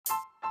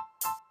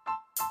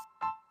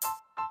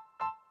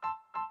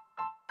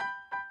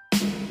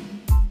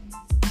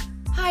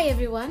Hi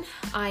everyone,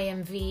 I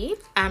am V.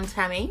 I'm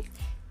Tammy.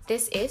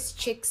 This is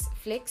Chicks,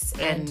 Flicks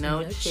and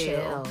No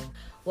Chill.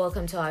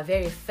 Welcome to our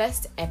very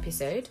first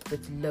episode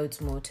with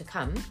loads more to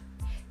come.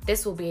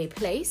 This will be a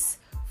place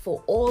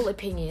for all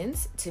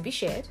opinions to be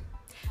shared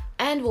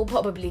and will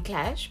probably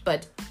clash,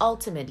 but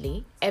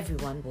ultimately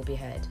everyone will be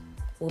heard.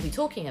 We'll be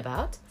talking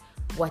about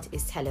what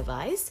is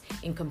televised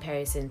in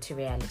comparison to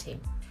reality.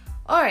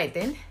 Alright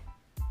then,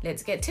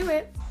 let's get to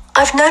it.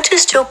 I've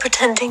noticed you're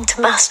pretending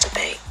to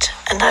masturbate,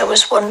 and I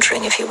was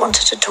wondering if you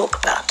wanted to talk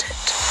about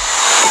it.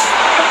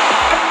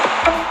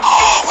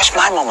 Oh, I wish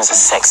my mom was a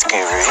sex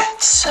guru.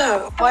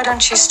 So, why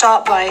don't you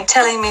start by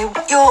telling me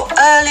your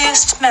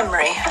earliest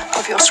memory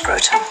of your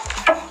scrotum?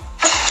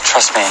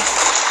 Trust me,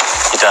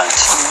 you don't.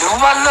 No,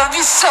 I love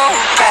you so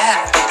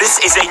bad. This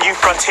is a new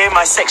frontier,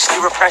 my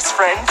sexually repressed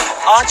friend.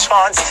 Our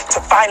chance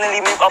to finally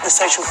move up the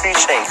social food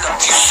chain.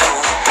 Love you so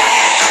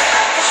bad.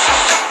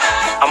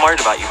 I'm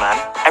worried about you,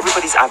 man.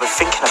 Everybody's either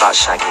thinking about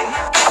shagging,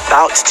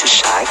 about to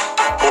shag,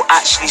 or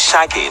actually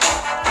shagging.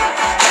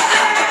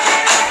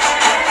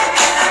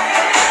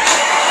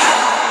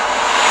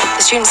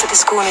 The students at the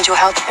school need your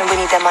help and we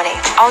need their money.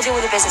 I'll deal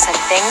with the business end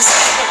of things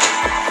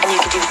and you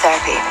can do the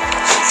therapy.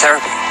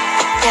 Therapy?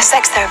 Yeah,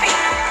 sex therapy.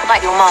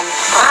 Like your mum.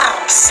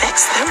 Wow,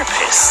 sex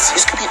therapist.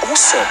 This could be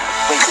awesome.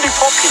 We could be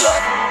popular.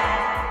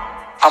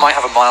 I might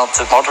have a mild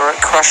to moderate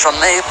crush on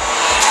me.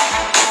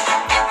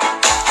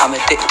 I'm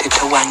addicted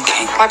to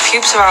wanking. My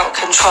pubes are out of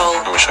control.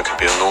 I wish I could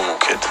be a normal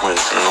kid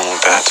with a normal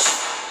dad,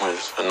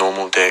 with a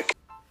normal dick.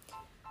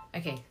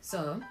 Okay,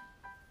 so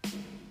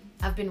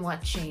I've been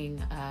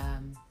watching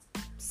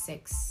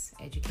Sex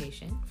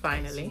Education.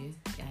 Finally.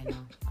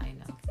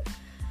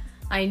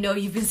 I know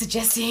you've been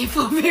suggesting it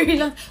for very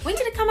long. When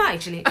did it come out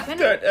actually? I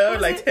don't know,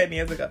 like 10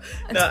 years ago.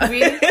 No.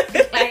 Really?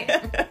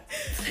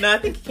 No, I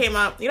think it came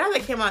out,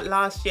 it came out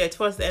last year,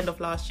 towards the end of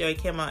last year. It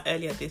came out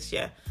earlier this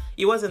year.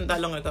 It wasn't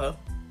that long ago.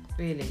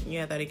 Really?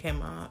 Yeah, that it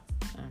came out.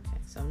 Okay,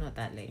 so I'm not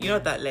that late. You're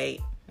not that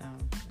late. Oh,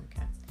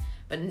 okay.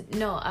 But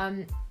no,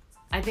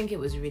 I think it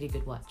was a really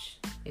good watch,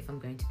 if I'm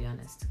going to be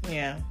honest.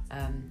 Yeah.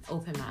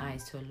 Opened my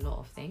eyes to a lot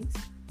of things.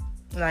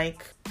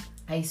 Like?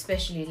 I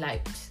especially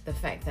liked the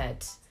fact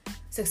that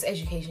sex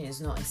education is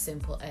not as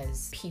simple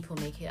as people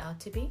make it out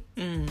to be.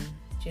 Do you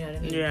know what I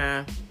mean?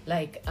 Yeah.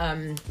 Like,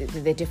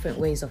 the different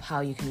ways of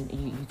how you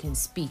can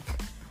speak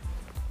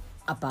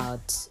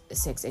about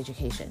sex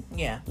education.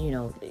 Yeah. You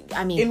know,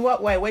 I mean... In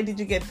what way? Where did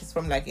you get this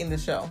from, like, in the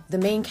show? The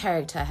main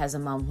character has a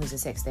mum who's a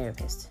sex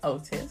therapist.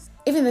 Otis.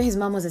 Even though his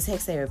mum was a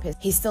sex therapist,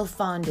 he still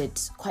found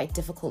it quite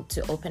difficult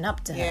to open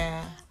up to her.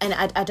 Yeah. And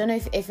I don't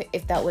know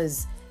if that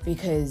was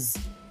because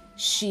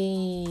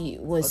she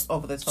was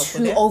over the top too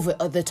with it? over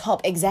the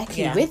top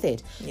exactly Yeah. with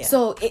it. Yeah.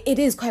 So it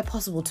is quite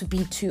possible to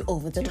be too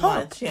over the top.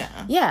 Much, yeah.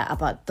 Yeah,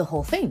 about the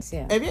whole things.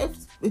 Yeah. Have you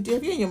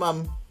and your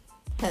mum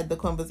had the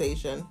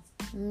conversation?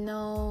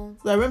 No.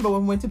 I remember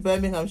when we went to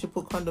Birmingham, she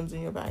put condoms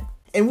in your bag.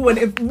 And we're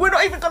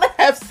not even gonna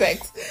have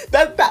sex.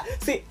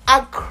 See,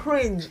 I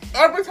cringe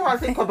every time I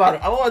think about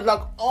it. I'm always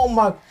like, oh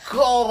my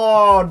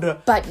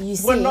god. But you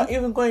see, we're not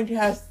even going to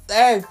have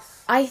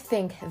sex. I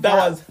think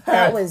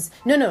that was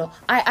no.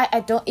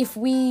 I don't. If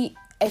we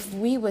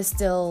were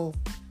still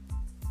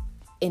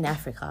in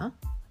Africa,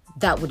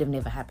 that would have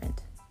never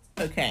happened.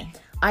 Okay.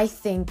 I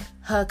think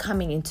her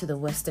coming into the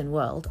Western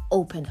world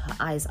opened her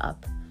eyes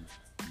up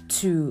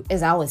to,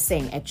 as I was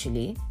saying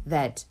actually,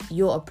 that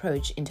your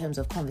approach in terms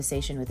of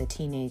conversation with a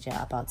teenager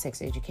about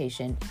sex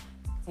education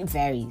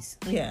varies.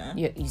 Yeah.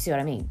 You see what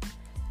I mean?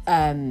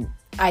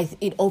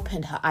 It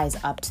opened her eyes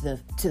up to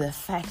the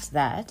fact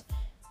that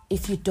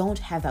if you don't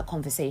have that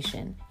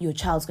conversation, your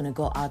child's going to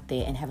go out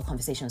there and have a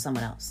conversation with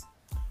someone else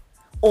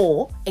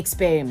or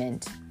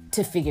experiment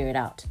to figure it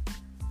out.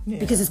 Yeah.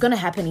 Because it's going to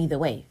happen either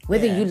way.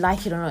 Whether you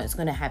like it or not, it's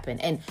going to happen.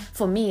 And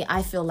for me,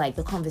 I feel like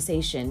the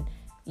conversation,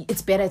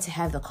 it's better to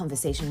have the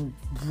conversation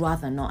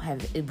rather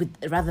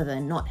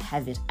than not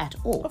have it at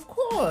all. Of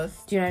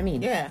course. Do you know what I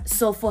mean? Yeah.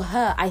 So for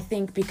her, I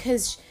think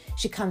because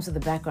she comes with a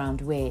background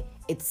where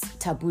it's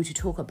taboo to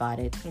talk about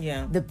it,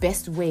 the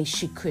best way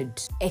she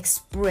could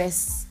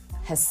express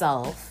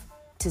herself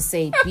to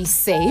say be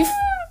safe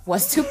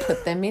was to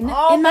put them in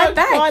my bag.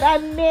 God,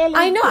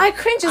 I know I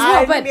cringe as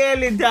well, but I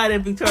nearly died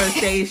at Victoria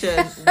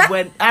Station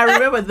when I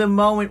remember the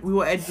moment we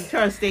were at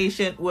Victoria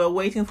Station, we were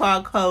waiting for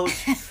our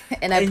coach,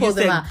 and I pulled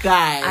them out.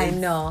 Guys,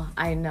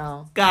 I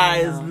know.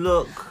 Guys,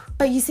 look.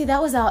 But you see,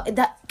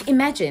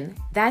 imagine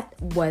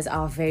that was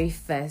our very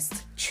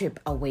first trip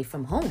away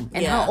from home.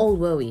 And how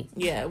old were we?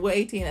 Yeah, we're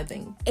 18, I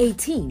think.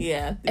 18.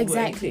 Yeah,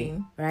 exactly.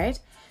 18. Right?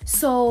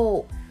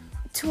 So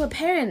to a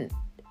parent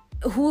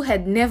who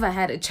had never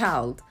had a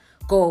child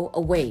go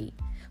away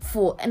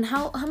for, and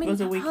how many? It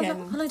was a weekend.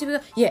 How long did we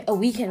go? Yeah, a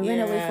weekend. We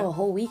went away for a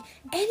whole week.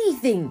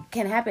 Anything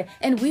can happen,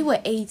 and we were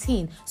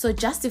 18, so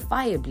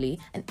justifiably,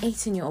 an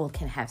 18-year-old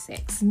can have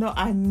sex. No,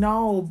 I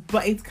know,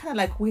 but it's kind of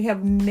like we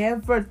have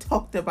never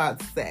talked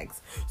about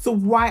sex. So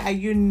why are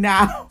you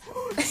now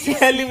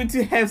telling me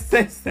to have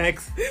sex?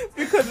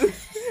 Because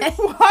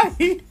why?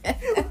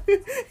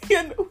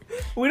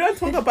 We don't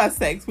talk about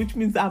sex, which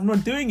means I'm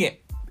not doing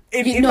it.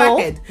 in my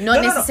head.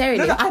 Not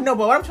necessarily. No, I know,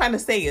 but what I'm trying to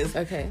say is,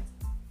 Okay.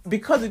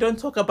 because we don't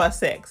talk about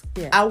sex,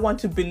 Yeah. I want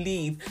to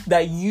believe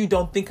that you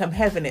don't think I'm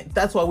having it.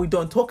 That's why we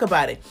don't talk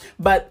about it.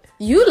 But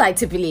You like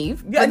to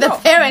believe, yeah, but the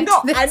parent.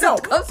 No, I know.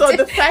 So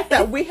the fact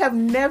that we have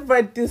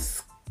never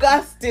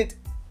discussed it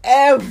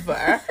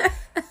ever,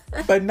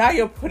 but now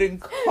you're putting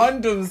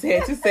condoms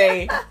here to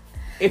say,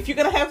 if you're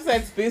gonna have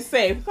sex, be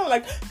safe. I'm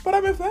like, but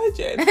I'm a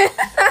virgin.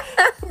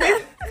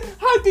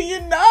 How do you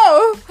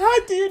know? How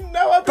do you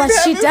know I've been But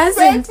she having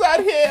doesn't. sex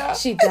out here?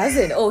 She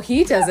doesn't, or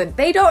he doesn't.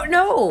 They don't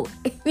know.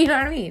 You know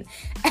what I mean?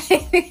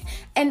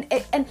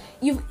 and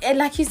you, and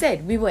like you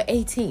said, we were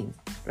 18,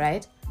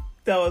 right?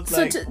 That was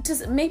So like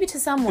to maybe to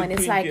someone, the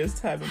it's like,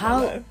 cringiest time in my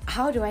life.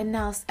 how do I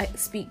now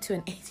speak to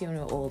an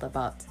 18-year-old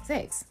about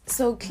sex?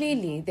 So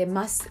clearly,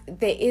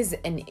 there is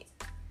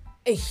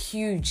a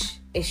huge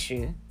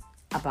issue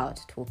about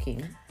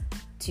talking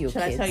to your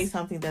Shall kids. I tell you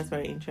something that's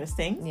very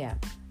interesting? Yeah.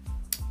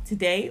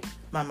 Today,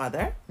 my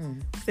mother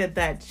said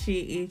that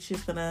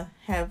she's gonna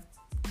have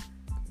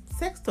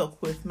sex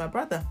talk with my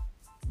brother.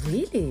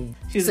 Really?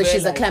 She's So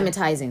she's realizing-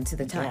 acclimatizing to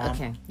the time. Yeah.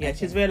 Okay. Yeah, Okay.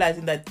 she's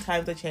realizing that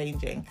times are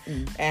changing,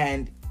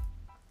 and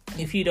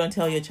if you don't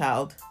tell your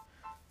child,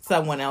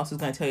 someone else is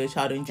going to tell your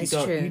child, and It's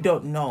true. you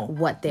don't know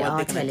What they are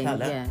they're gonna telling. tell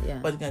them, Yeah.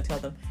 what they're going to tell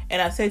them.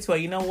 And I said to her,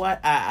 you know what?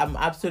 I'm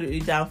absolutely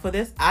down for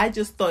this. I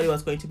just thought it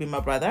was going to be my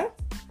brother.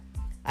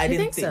 I You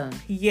didn't think so?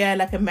 Yeah,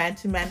 like a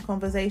man-to-man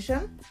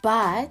conversation.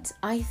 But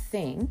I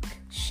think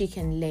she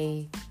can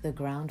lay the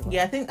groundwork.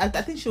 Yeah, I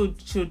think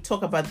she'll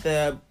talk about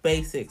the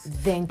basics.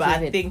 Then But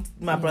give I it- think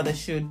my brother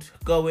should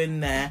go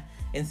in there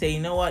and say, you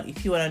know what?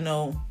 If you want to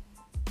know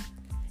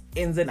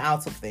ins and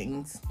outs of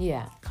things,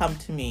 Yeah. come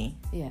to me.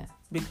 Yeah.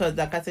 Because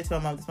like I said to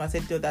my mom, I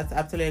said, dude, that's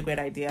absolutely a great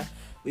idea.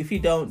 If you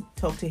don't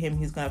talk to him,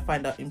 he's gonna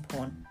find out in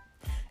porn,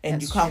 and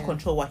That's you can't true.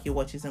 control what he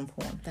watches in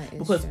porn. That is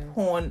because true.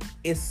 porn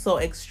is so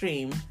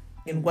extreme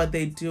in what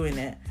they do in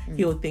it.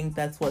 He'll think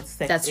that's what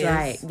sex That's is.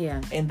 right,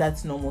 yeah. And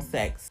that's normal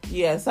sex.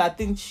 Yeah, so I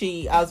think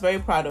I was very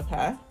proud of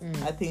her.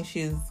 I think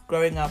she's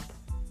growing up.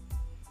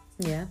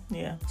 Yeah.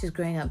 Yeah. She's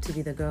growing up to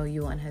be the girl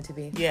you want her to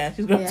be. Yeah,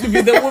 she's going Yeah. to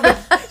be the woman.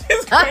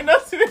 She's growing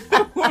up to be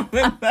the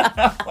woman that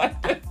I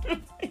wanted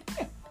to be.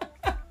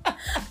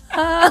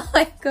 Oh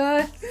my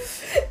god.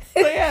 So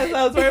yes,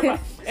 I was very proud.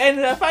 And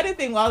the funny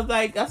thing was,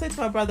 like, I said to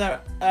my brother,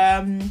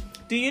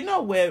 do you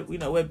know where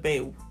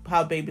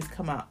how babies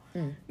come out?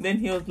 Then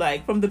he was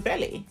like, from the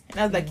belly. And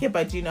I was like, yeah,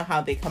 but do you know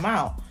how they come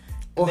out?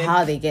 Or then-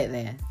 how they get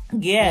there.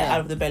 Yeah,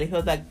 out of the belly. He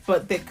was like,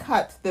 but they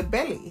cut the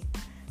belly.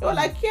 They were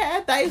like,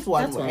 yeah, that is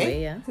one That's one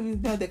way, yeah. You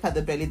know, they cut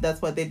the belly.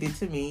 That's what they did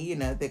to me. You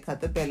know, they cut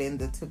the belly and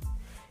they took,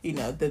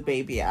 the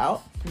baby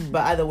out.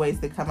 But other ways,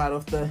 they come out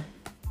of the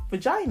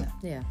vagina.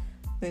 Yeah.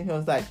 Then he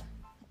was like,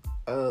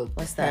 okay.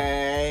 What's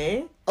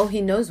that? Oh,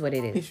 he knows what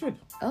it He is. should.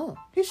 Oh.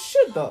 He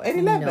should, though. At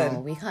 11. No,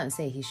 we can't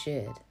say he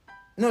should.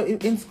 No,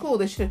 in school,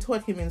 they should have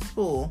taught him in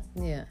school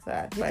Yeah.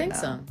 that. You by think now.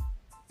 so?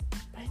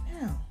 By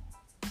now.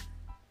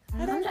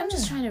 I'm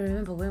just trying to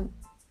remember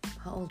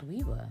how old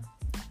we were.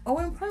 Oh,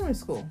 in primary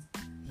school.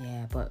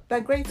 Yeah, but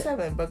Like grade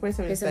 7. But grade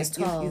 7 is Grade like,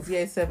 7 is is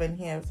year 7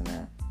 here, isn't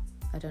it?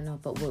 I don't know.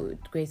 But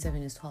grade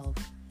 7 is 12.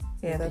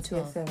 Yeah, Would be that's year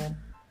 12. 7.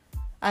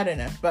 I don't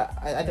know, but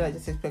I don't. I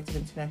just expected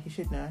him to know. He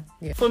should know.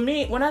 Yeah. For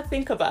me, when I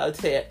think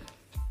about it,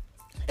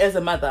 as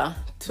a mother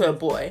to a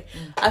boy,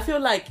 I feel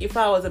like if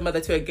I was a mother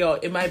to a girl,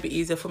 it might be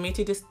easier for me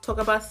to just talk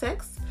about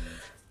sex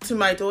to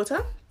my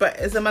daughter. But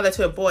as a mother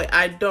to a boy,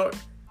 I don't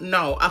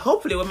know.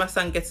 Hopefully, when my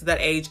son gets to that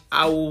age,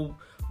 I will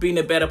be in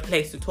a better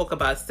place to talk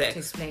about sex. To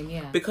explain,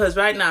 yeah. Because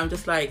right now, I'm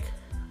just like,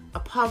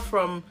 apart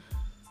from,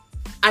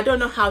 I don't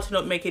know how to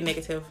not make it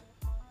negative.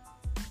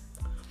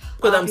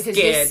 Because I'm because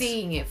scared. you're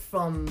seeing it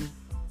from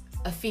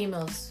a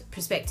female's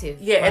perspective,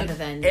 Yeah, rather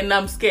than and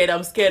I'm scared.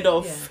 I'm scared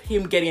of Yeah.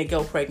 him getting a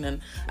girl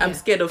pregnant. I'm Yeah.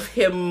 scared of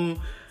him.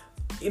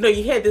 You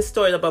hear this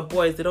story about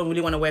boys, they don't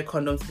really want to wear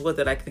condoms because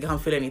they can't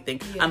feel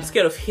anything. Yeah. I'm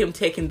scared of him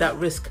taking that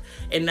risk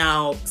and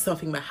now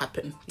something might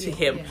happen to Yeah,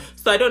 him. yeah.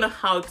 So I don't know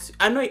how to,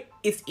 I know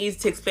it's easy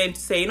to explain, to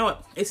say,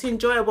 it's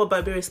enjoyable,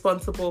 but be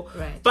responsible.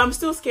 Right. But I'm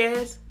still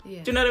scared.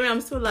 Yeah. Do you know what I mean?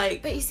 I'm still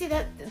like, But you see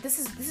that this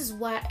is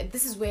where,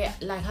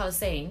 like I was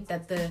saying,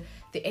 that the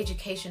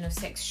education of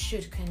sex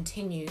should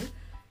continue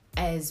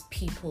as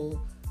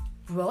people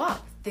grow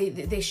up.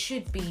 There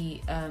should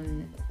be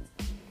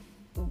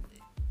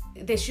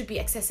there should be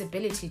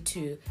accessibility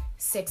to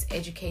sex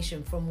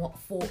education from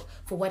for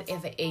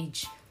whatever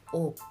age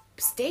or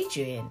stage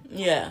you're in.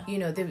 yeah.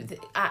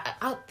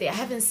 Out there, I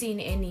haven't seen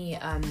any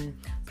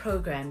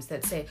programs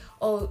that say,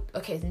 oh,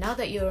 okay, now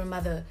that you're a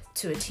mother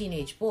to a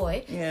teenage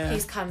boy, Yeah.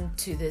 please come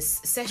to this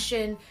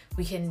session.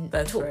 We can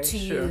That's talk very to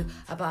true. you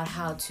about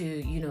how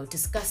to,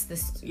 discuss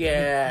this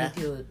Yeah. with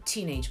your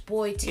teenage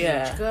boy, teenage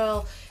Yeah.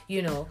 girl,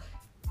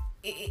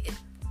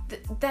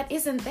 that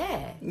isn't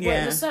there.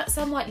 Yeah. We're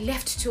somewhat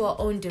left to our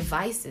own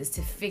devices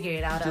to figure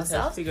it out Just have to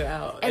ourselves. figure it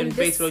out And and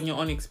based this- on your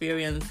own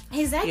experience.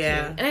 Exactly.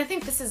 Yeah. And I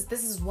think this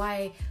is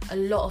why a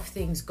lot of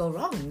things go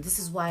wrong. This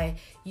is why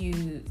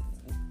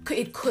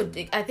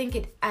I think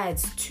it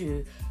adds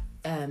to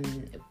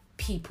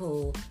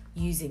people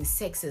using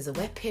sex as a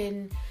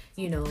weapon.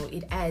 You know,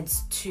 it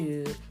adds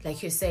to,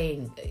 like you're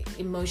saying,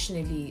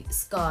 emotionally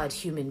scarred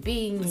human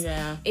beings.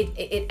 Yeah.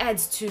 It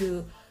adds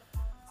to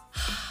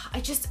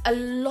a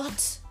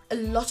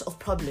lot of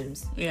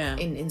problems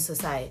in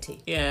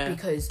society. Yeah.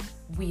 Because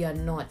we are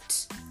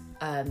not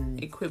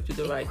equipped with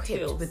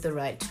the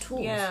right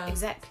tools. Yeah.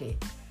 Exactly.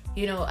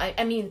 You know,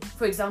 I mean,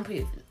 for example,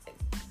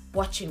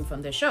 watching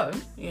from the show,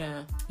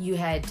 you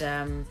had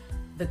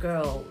the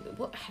girl,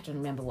 I don't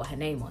remember what her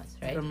name was,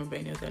 right? I don't remember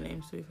any of their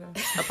names, to be fair.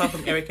 Apart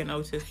from Eric and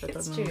Otis.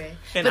 It's true, right?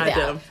 And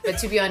Adam. But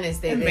to be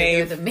honest,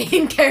 they're the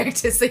main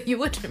characters, so you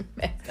would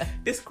remember.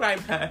 Describe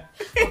her.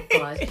 Oh,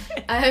 God.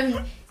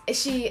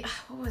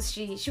 What was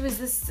she? She was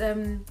this,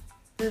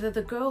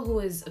 the girl who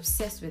was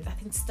obsessed with, I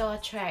think, Star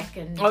Trek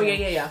and...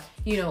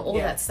 You know, all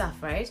that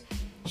stuff, right?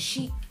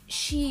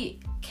 She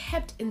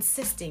kept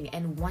insisting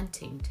and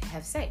wanting to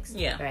have sex,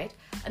 right?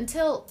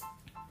 Until...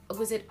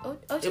 Was it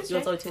Otis? It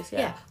was Otis,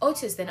 yeah.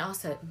 Otis then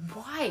asked her,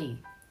 why?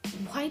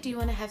 Why do you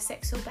want to have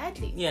sex so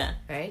badly? Yeah.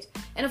 Right?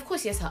 And of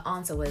course, yes, her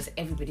answer was,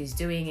 everybody's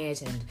doing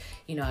it and,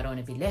 you know, I don't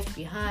want to be left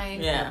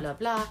behind, blah, blah,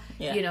 blah,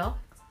 you know?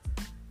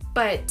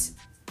 But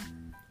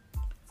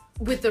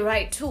with the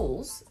right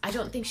tools, I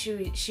don't think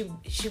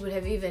she would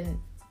have even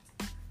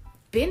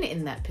been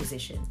in that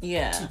position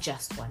to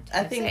just want to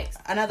have sex.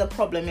 Another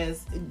problem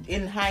is,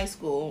 in high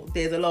school,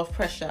 there's a lot of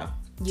pressure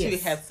to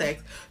have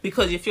sex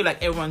because you feel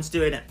like everyone's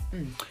doing it.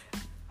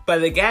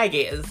 But the gag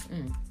is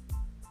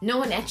no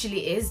one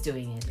actually is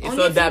doing it. It's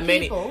not that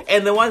many.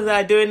 And the ones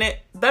that are doing it,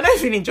 they're not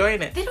even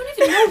enjoying it. They don't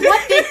even know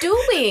what they're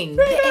doing.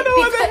 They don't know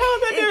what the hell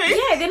they're doing.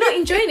 Yeah, they're not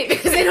enjoying it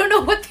because they don't know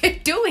what they're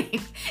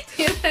doing.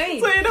 You know what I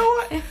mean? So you know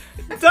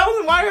what?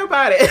 Don't worry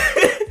about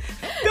it.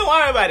 Don't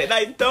worry about it.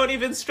 Like, don't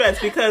even stress,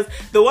 because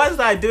the ones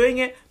that are doing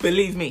it,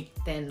 believe me,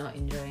 they're not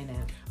enjoying it.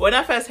 When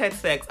I first had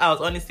sex, I was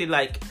honestly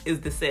like,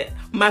 is this it?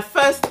 My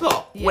first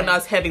thought when I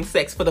was having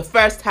sex for the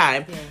first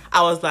time,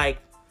 I was like,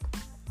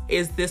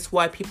 is this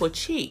why people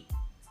cheat?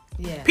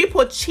 Yeah.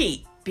 People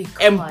cheat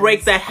and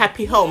break their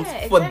happy homes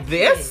for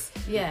this?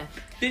 Yeah.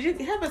 Did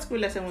you have a school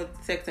lesson with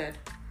sex ed?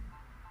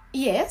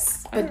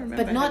 Yes,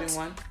 but not.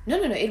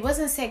 No. It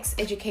wasn't sex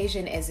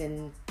education as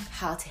in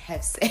how to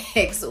have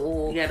sex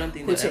or. Yeah, I don't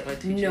think they ever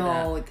teach you that.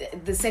 No,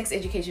 the sex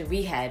education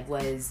we had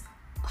was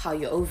how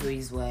your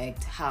ovaries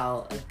worked,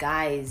 how a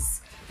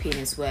guy's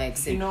penis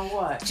works. You know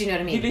what? Do you know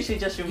what I mean? You literally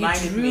just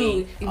reminded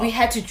me. We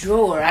had to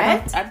draw,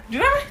 right?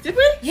 Did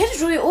we? You had to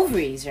draw your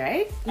ovaries,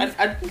 right?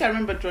 I think I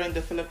remember drawing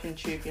the fallopian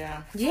tube,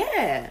 yeah.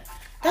 Yeah.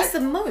 That's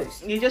the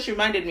most. You just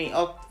reminded me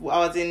of,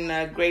 I was in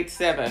grade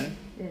 7.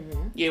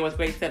 Mm-hmm. Yeah, it was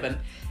grade 7.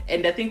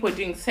 And I think we're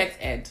doing sex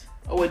ed.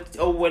 Or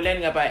we're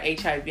learning about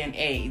HIV and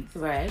AIDS.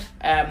 Right.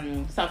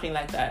 Something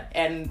like that.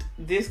 And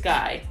this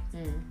guy...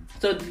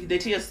 So the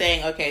teacher's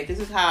saying, okay, this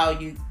is how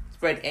you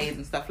spread AIDS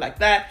and stuff like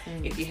that.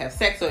 If you have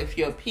sex or if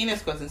your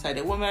penis goes inside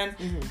a woman,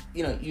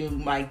 you know, you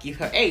might give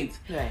her AIDS.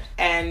 Right.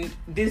 And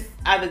this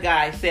other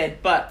guy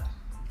said, but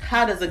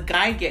how does a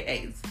guy get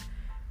AIDS?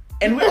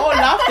 And we all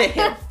laughed at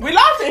him. We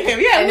laughed at him.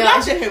 Yeah, we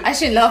laughed at him. I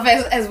should laugh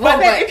as well.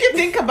 But then if you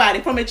think about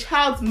it, from a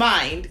child's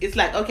mind, it's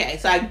like, okay,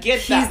 so I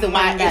get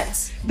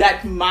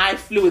that my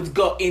fluids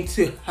go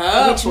into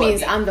her Which body.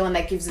 means I'm the one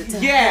that gives it to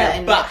her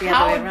and but not the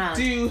other way around. How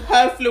do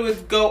her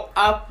fluids go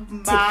up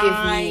mine? To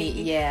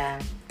give me,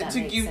 that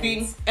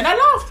makes sense. And I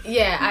laughed.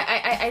 Yeah,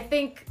 I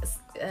think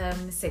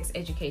sex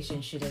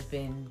education should have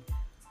been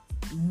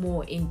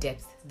more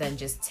in-depth than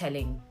just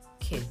telling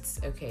kids,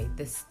 okay,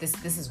 this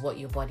is what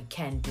your body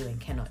can do and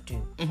cannot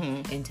do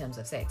in terms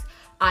of sex.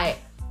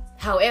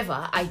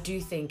 However, I do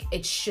think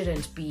it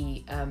shouldn't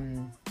be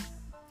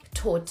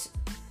taught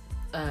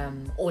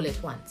all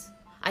at once.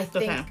 I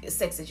think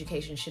sex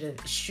education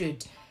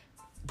should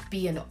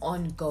be an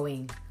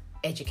ongoing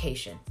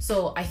education.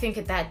 So I think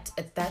at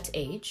that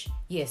age,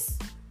 yes,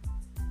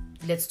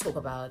 let's talk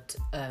about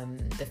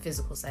the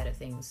physical side of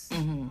things.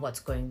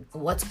 What's going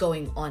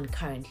on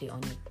currently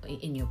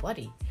in your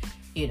body,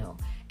 you know.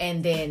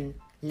 And then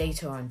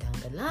later on down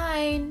the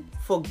line,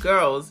 for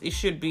girls, it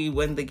should be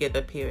when they get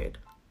their period.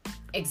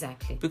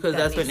 Exactly. Because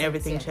that's when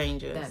everything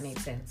changes. That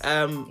makes sense.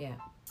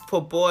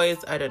 For boys,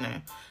 I don't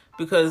know.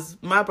 Because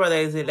my brother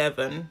is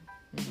 11,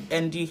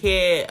 and you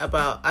hear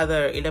about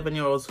other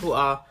 11-year-olds who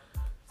are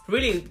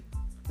really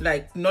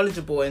like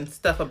knowledgeable and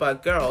stuff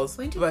about girls,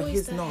 when do but boys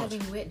he's start not.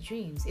 having wet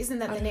dreams? Isn't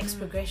that the next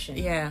progression?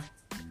 Yeah,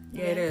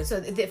 it is.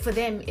 So for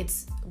them,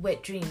 it's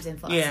wet dreams, and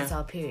for us, it's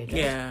our period.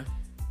 Right? Yeah.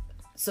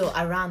 So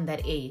around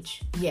that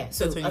age,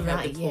 So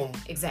around,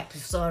 exactly.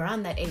 So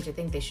around that age, I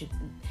think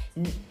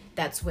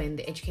that's when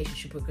the education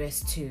should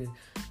progress to,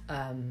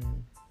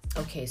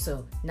 okay,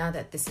 so now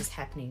that this is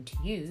happening to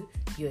you,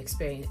 you're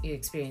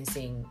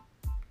experiencing,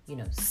 you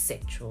know,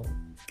 sexual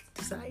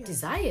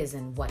desires,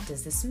 and what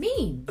does this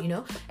mean, you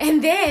know?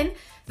 And then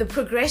the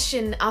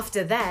progression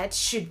after that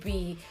should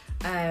be,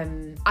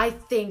 I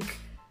think,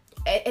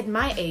 at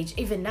my age,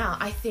 even now,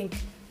 I think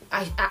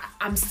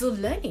I'm still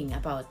learning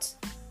about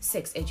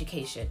sex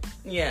education.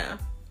 Yeah.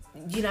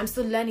 You know, I'm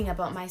still learning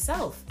about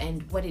myself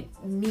and what it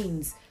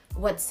means,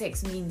 what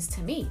sex means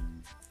to me.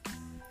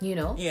 You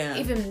know, Yeah.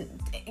 even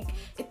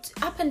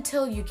up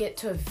until you get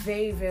to a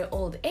very, very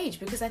old age,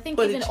 because I think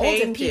But even it older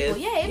changes. people,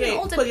 even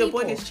older because people, your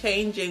body's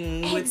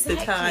changing with the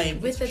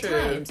time. with the It's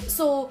true. times.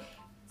 So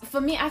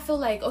for me, I feel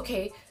like,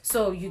 okay,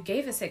 so you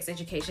gave a sex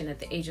education at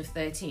the age of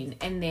 13,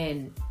 and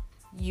then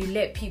you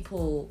let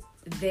people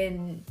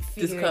then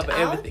figure Discover it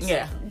out. everything.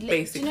 Yeah, Do you know,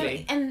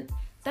 basically. and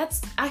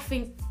I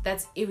think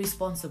that's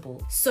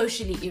irresponsible,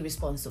 socially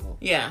irresponsible.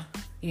 Yeah,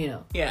 You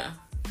know, yeah.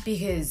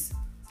 because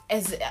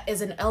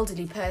as an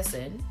elderly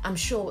person, I'm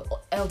sure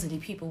elderly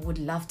people would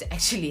love to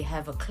actually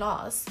have a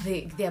class.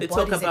 Their They bodies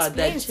talk about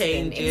their explain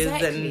to them. changes,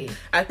 Exactly. and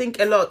I think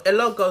a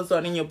lot goes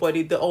on in your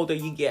body the older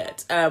you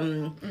get.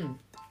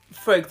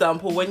 For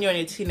example, when you're in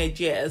your teenage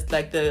years,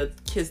 like the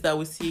kids that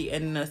we see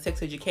in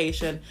sex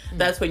education,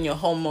 that's when your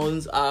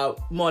hormones are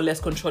more or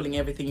less controlling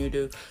everything you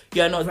do.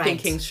 You're not Right.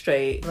 thinking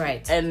straight.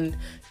 Right. And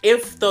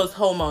if those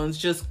hormones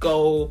just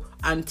go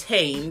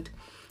untamed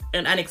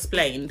and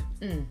unexplained,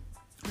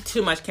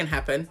 too much can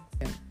happen.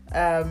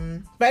 But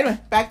anyway,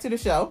 back to the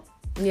show.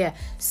 Yeah.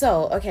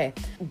 So, okay,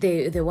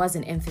 there was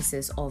an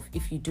emphasis of,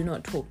 if you do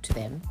not talk to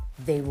them,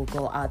 they will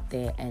go out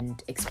there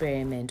and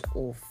experiment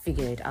or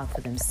figure it out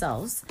for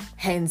themselves.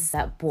 Hence,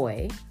 that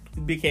boy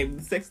Became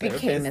a sex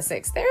therapist. became a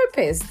sex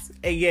therapist.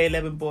 A year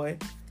 11 boy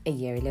A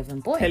year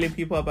 11 boy. telling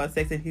people about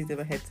sex and he's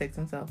never had sex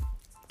himself.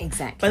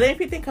 Exactly. But then if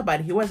you think about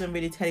it, he wasn't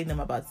really telling them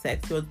about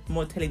sex. He was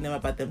more telling them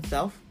about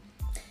themselves.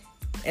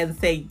 And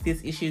say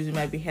these issues you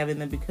might be having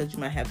them because you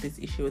might have this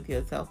issue with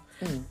yourself.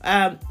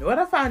 What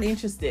I found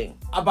interesting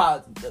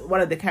about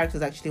one of the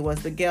characters actually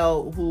was the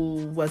girl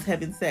who was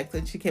having sex,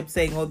 and she kept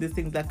saying all these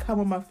things like, come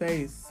on my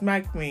face,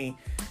 smack me,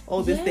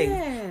 all these Yeah.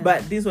 things.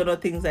 But these were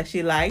not things that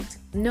she liked.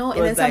 No, It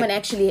and then was someone like,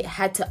 actually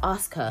had to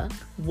ask her,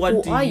 what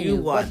 "Who do are you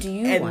want? What do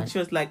you and want?" she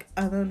was like,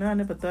 I don't know, I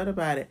never thought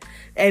about it.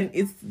 And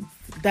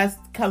that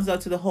comes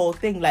out to the whole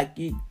thing, like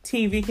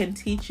TV can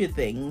teach you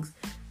things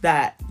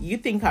that you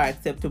think are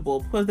acceptable,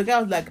 because the guy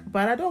was like,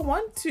 but I don't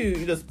want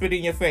to, spit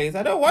in your face.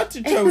 I don't want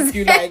to choke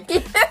you. Like,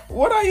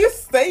 what are you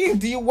saying?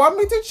 Do you want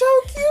me to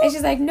choke you? And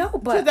she's like, no,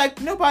 but She's like,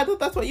 no, but I thought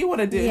that's what you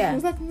want to do. Yeah. She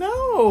was like,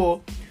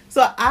 no.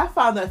 So I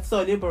found that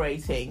so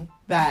liberating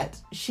that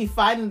she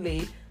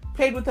finally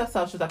played with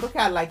herself. She was like, okay,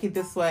 I like it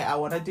this way. I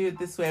want to do it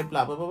this way,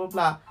 blah, blah, blah, blah,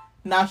 blah.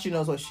 Now she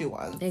knows what she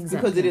wants. Exactly.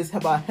 Because it is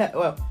about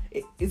her,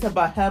 it's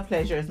about her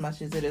pleasure as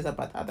much as it is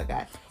about the other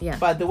guy. Yeah.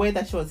 But the way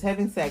that she was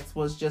having sex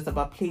was just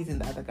about pleasing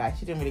the other guy.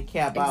 She didn't really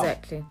care about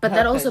exactly. But her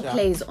that also pleasure.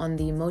 plays on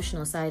the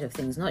emotional side of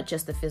things, not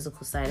just the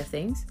physical side of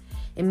things.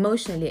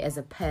 Emotionally, as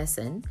a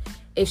person,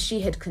 if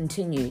she had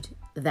continued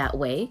that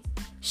way,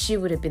 she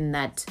would have been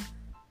that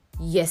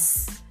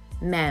yes,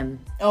 ma'am.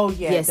 Oh,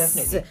 yeah, yes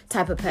definitely.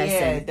 type of person.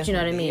 Yeah, Do you know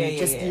what I definitely. mean? Yeah,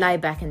 Just yeah. lie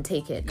back and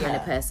take it kind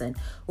of Yeah. person.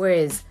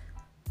 Whereas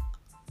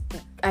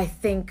I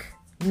think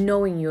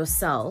knowing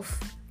yourself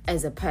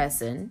as a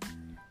person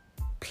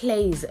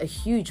plays a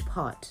huge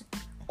part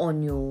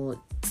on your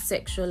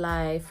sexual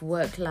life,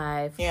 work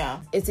life. Yeah.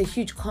 It's a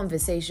huge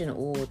conversation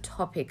or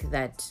topic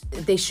that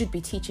they should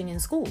be teaching in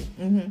school.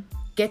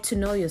 Get to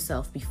know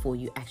yourself before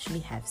you actually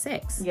have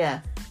sex.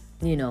 Yeah.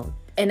 You know,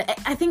 and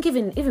I think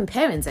even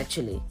parents,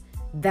 actually,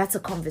 that's a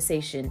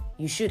conversation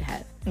you should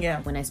have.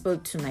 Yeah. When I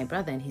spoke to my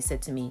brother, and he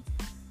said to me,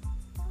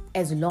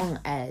 as long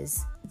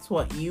as It's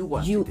what you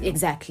want you to do.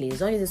 exactly,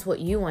 as long as it's what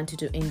you want to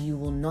do and you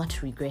will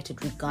not regret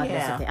it regardless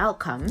Yeah. of the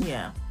outcome,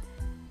 Yeah.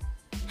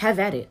 have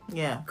at it.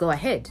 Yeah. Go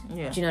ahead.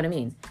 Yeah. Do you know what I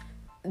mean?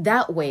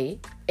 That way,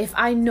 if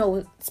I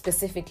know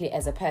specifically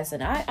as a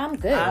person, I'm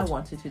good. I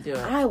wanted to do it.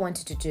 I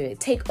wanted to do it.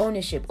 Take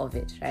ownership of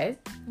it, right?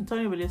 It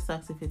only really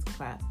sucks if it's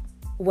crap.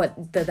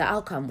 What the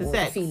outcome The or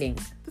sex. the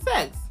feelings. The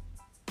sex.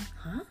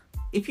 Huh?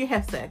 If you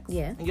have sex,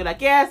 Yeah. and you're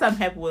like, yes, I'm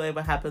happy with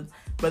whatever happens,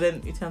 but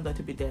then it turns out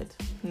to be dead,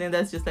 and then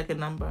that's just like a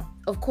number.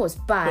 Of course,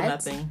 but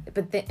nothing.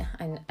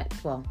 then,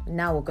 well,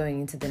 now we're going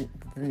into the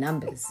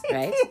numbers,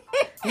 right?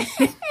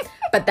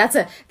 But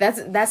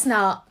that's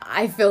now,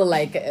 I feel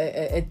like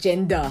a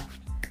gender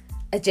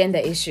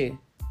issue.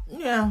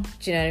 Yeah,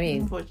 Do you know what I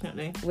mean?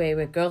 unfortunately,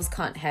 Where girls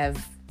can't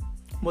have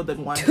more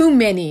than one. too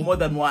many More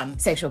than one.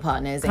 sexual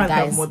partners, Can't and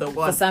have guys more than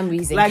one. for some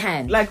reason like,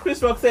 can. Like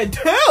Chris Rock said,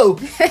 two.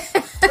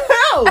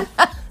 Two.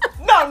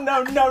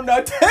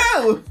 No,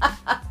 two.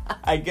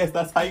 I guess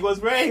that's how he was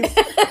raised.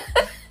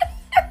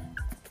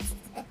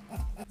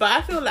 But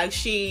I feel like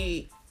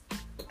she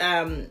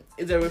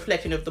is a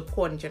reflection of the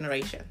porn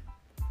generation.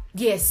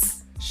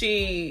 Yes.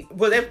 She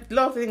was a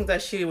lot of things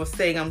that she was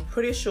saying. I'm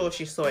pretty sure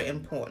she saw it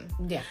in porn.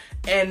 Yeah.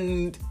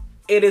 And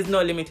it is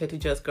not limited to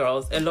just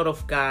girls. A lot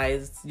of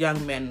guys,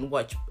 young men,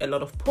 watch a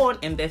lot of porn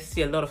and they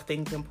see a lot of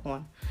things in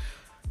porn.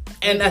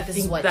 And Maybe I this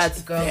is think what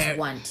that's girls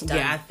want done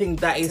Yeah, I think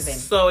that to is them.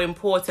 so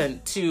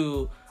important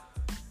to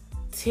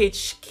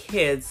teach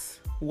kids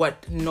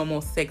what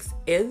normal sex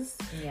is.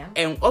 Yeah.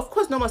 And of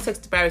course, normal sex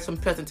varies from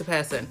person to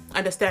person.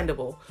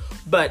 Understandable.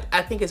 But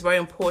I think it's very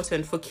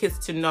important for kids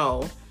to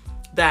know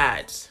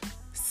that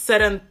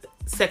certain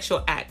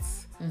sexual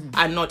acts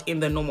are not in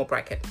the normal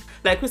bracket.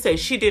 Like we say,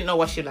 she didn't know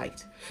what she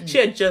liked. She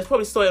had just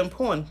probably saw it in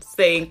porn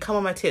saying, come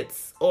on my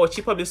tits. or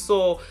she probably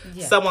saw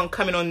someone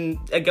coming on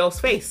a girl's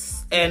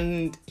face,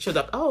 and she was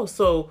like, oh,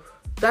 so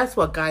that's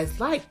what guys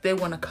like. They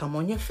want to come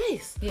on your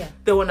face. Yeah.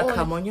 They want to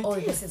come on your Or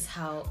tits. this is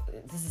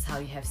how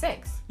you have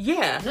sex.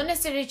 Yeah. Not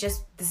necessarily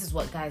just this is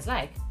what guys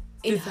like.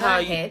 In This is her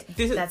how head,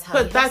 this is- that's how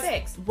but you that's have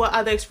sex. what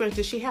other experience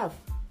does she have?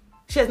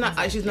 She has not.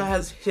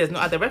 She has no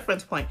other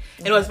reference point.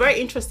 And it was very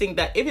interesting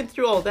that even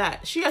through all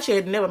that, she actually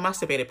had never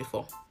masturbated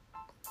before,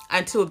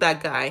 until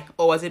that guy,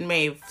 or was it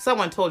Maeve?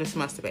 Someone told her to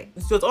masturbate.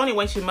 It was only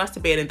when she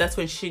masturbated that's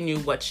when she knew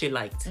what she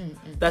liked.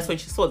 That's when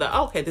she saw that,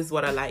 oh, okay, this is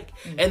what I like.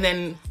 And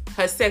then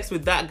her sex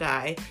with that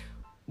guy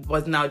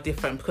was now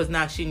different because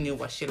now she knew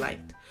what she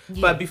liked.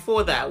 But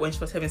before that, when she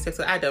was having sex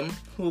with Adam,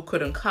 who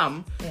couldn't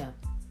come,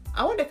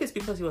 I wonder if it's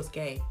because he was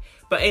gay.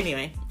 But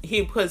anyway,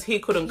 because he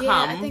couldn't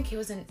come. I think he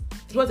wasn't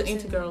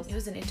into girls. He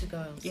wasn't into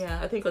girls. Yeah,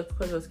 I think it was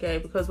because he was gay.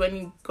 Because when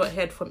he got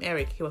head from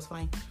Eric, he was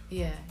fine.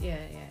 Yeah.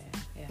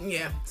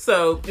 Yeah.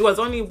 So it was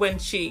only when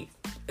she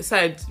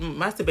started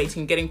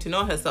masturbating, getting to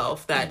know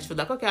herself, that she was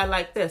like, okay, I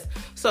like this.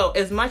 So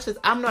as much as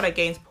I'm not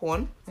against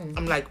porn,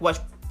 I'm like, watch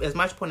as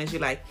much porn as you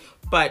like.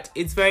 But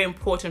it's very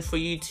important for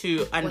you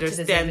to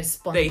understand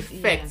the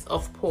effects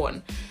of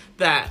porn.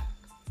 That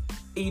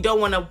you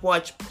don't want to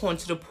watch porn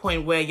to the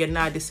point where you're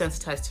now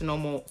desensitized to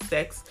normal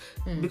sex.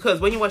 Because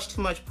when you watch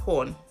too much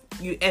porn,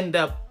 you end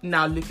up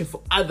now looking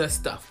for other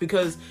stuff.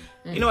 Because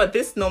you know what,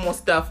 this normal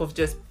stuff of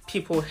just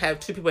two people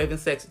having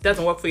sex, it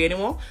doesn't work for you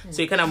anymore.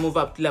 So you kind of move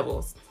up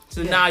levels.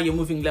 So now you're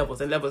moving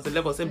levels and levels and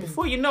levels. And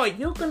before you know it,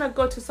 you're going to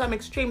go to some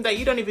extreme that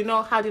you don't even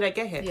know, how did I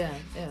get here?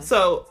 Yeah.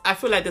 So I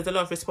feel like there's a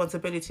lot of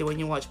responsibility when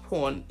you watch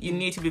porn. You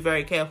need to be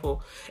very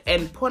careful.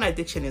 And porn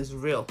addiction is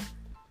real.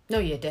 No,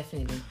 yeah,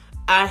 definitely.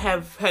 I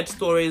have heard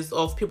stories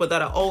of people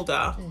that are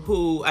older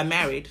who are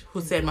married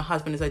who said, my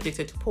husband is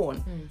addicted to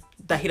porn,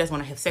 that he doesn't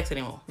want to have sex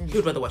anymore. He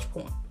would rather watch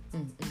porn.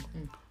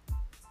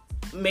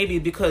 Maybe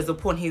because the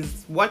porn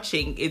he's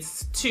watching,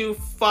 it's too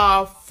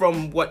far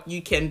from what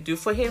you can do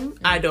for him.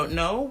 I don't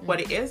know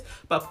what it is,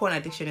 but porn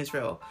addiction is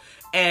real.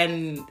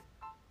 And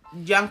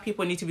young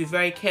people need to be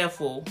very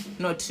careful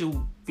not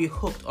to be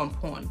hooked on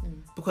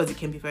porn because it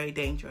can be very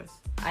dangerous.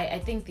 I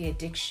think the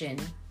addiction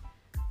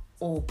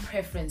or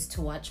preference to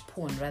watch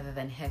porn rather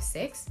than have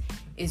sex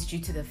is due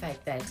to the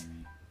fact that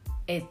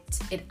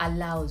it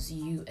allows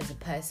you as a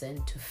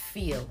person to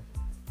feel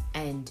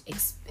and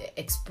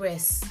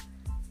express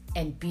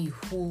and be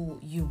who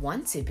you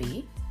want to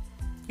be.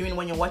 You mean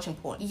when you're watching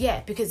porn?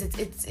 Yeah, because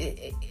it's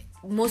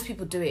most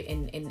people do it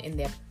in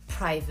their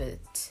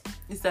private.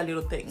 It's that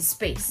little thing.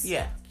 Space.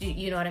 Yeah.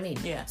 You know what I mean?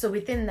 Yeah. So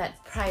within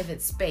that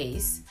private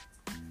space,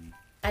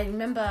 I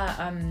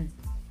remember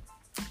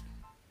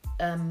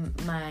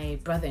my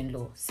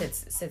brother-in-law said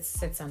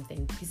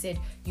something. He said,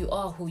 "You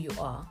are who you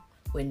are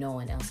when no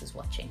one else is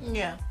watching."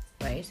 Yeah.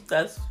 Right?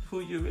 That's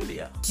who you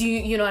really are. Do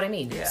you know what I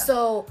mean? Yeah.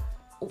 So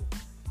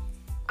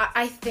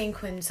I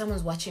think when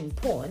someone's watching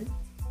porn,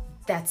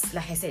 that's,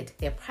 like I said,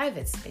 their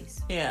private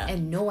space. Yeah.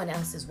 And no one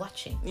else is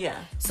watching. Yeah.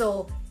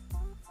 So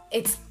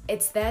it's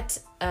that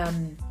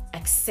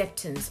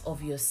acceptance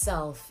of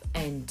yourself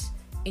and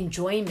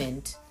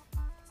enjoyment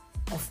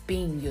of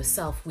being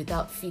yourself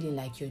without feeling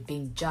like you're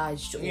being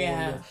judged or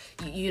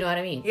you know what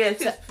I mean? Yeah,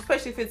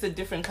 especially if it's a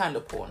different kind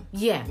of porn.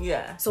 Yeah.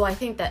 Yeah. So I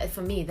think that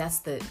for me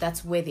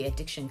that's where the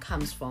addiction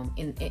comes from,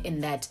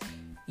 in that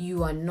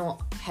you are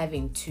not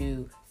having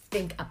to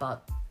think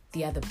about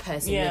the other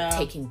person you're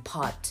taking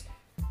part.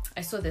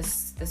 I saw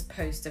this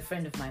post a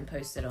friend of mine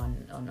posted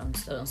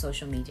on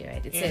social media,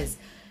 right? It says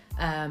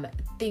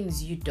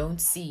things you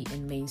don't see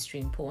in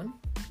mainstream porn,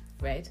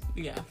 right?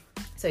 Yeah.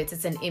 So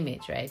it's an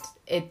image, right?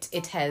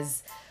 It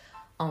has,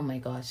 oh my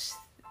gosh,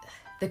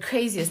 the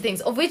craziest things,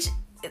 of which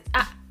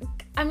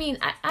I mean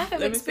I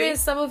have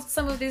experienced some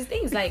of these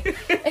things. Like,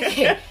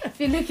 okay, if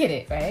you look at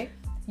it, right,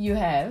 you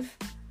have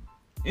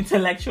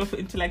intellectual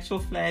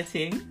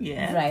flirting,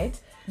 yeah, right.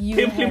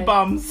 Pimply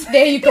bums.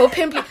 There you go,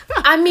 pimply.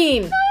 I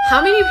mean,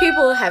 how many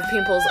people have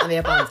pimples on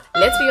their bums?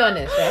 Let's be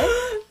honest,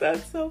 right?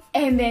 That's so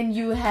funny. And then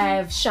you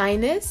have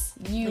shyness.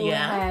 You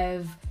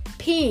have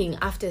peeing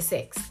after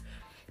sex.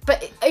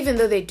 But even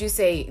though they do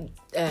say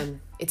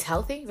it's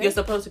healthy, right? You're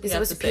supposed to pee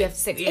after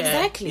sex. Yeah,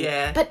 exactly.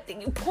 Yeah. But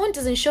porn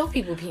doesn't show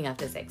people peeing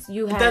after sex.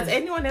 Does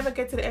anyone ever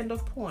get to the end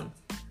of porn?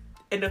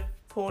 End of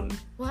porn?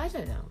 Well, I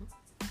don't know.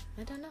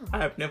 I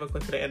have never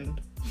got to the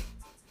end.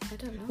 I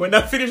don't know. When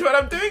I finish what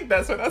I'm doing,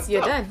 that's when I stop.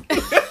 You're done.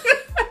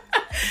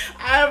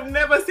 I have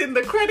never seen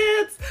the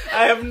credits.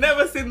 I have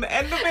never seen the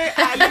end of it.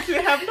 I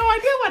literally have no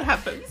idea what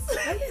happens.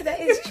 Oh, yeah, that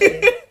is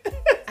true.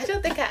 I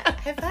don't think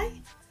have.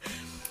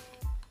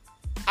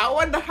 I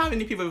wonder how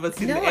many people have ever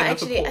seen the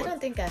end of the porn. I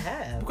don't think I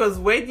have. Because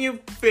when you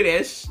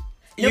finish,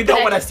 you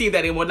don't want to see that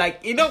anymore.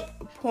 Like,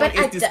 porn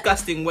is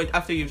disgusting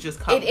after you've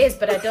just come. It is,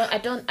 but I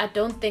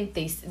don't think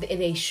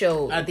they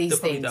show these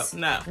things.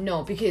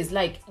 No, because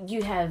like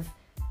you have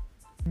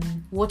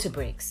water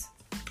breaks.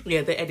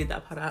 Yeah, they edit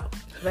that part out.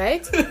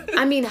 Right?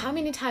 I mean, how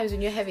many times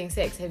when you're having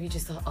sex have you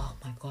just thought, oh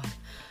my God,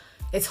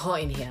 it's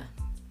hot in here?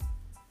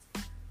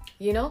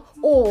 You know?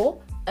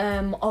 Or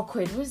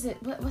awkward.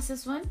 What's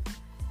this one?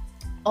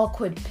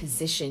 awkward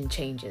position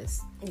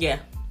changes. Yeah.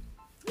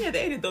 Yeah,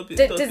 they edit those.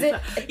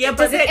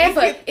 Does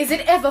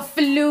it ever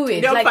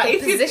fluid? No, like but the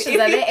if you- positions,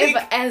 if are you they think-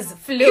 ever as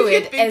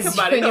fluid think as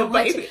about it, when no, you're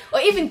but watching, if- or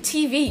even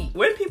TV?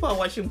 When people are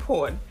watching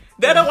porn,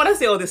 they don't want to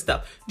see all this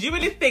stuff. Do you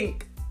really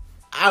think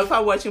if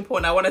I'm watching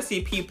porn, I want to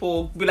see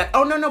people be like,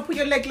 oh, no, put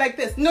your leg like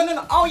this. No,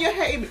 oh, you're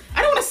hurting me.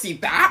 I don't want to see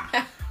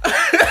that. I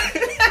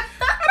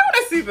don't want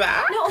to see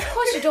that. No, of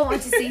course you don't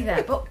want to see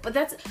that. But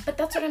that's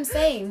what I'm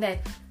saying, that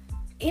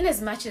in as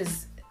much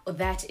as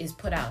that is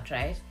put out,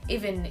 right?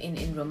 Even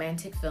in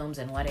romantic films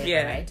and whatever,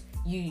 Yeah. right?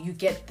 You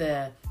get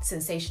the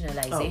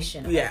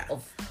sensationalization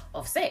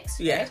of sex,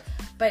 Yeah. right?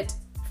 But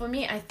for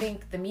me, I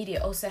think the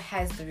media also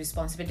has the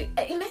responsibility.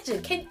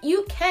 Imagine, can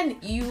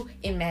you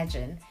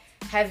imagine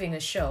having a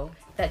show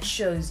that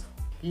shows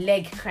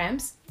leg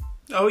cramps,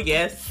 Oh,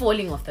 yes.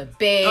 falling off the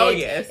bed, Oh,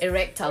 yes.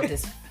 erectile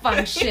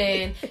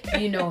dysfunction,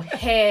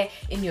 hair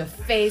in your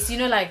face,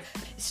 like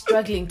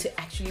struggling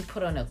to actually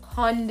put on a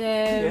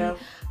condom,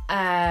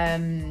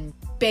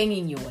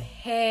 banging your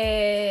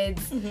head,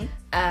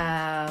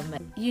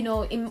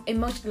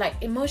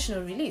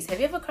 emotional release. Have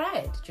you ever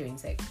cried during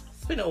sex?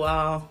 It's been a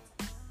while.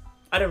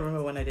 I don't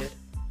remember when I did.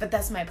 But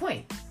that's my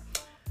point.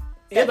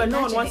 Yeah, but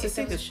no one imagine wants to if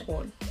see there was this a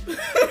porn.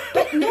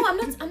 But no,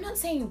 I'm not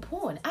saying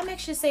porn. I'm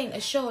actually saying a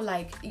show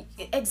like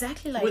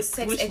exactly like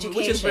Sex Education,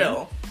 which is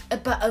real.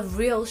 but a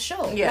real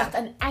show, Yeah. like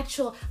an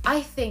actual.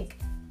 I think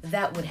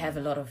that would have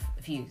a lot of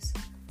views.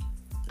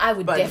 I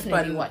would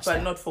definitely watch that,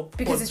 but not for porn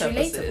because it's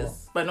purposes.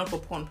 relatable. But not for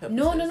porn purposes.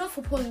 No, not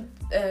for porn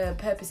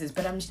purposes.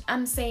 But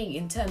I'm saying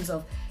in terms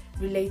of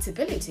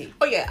relatability.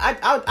 Oh yeah,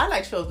 I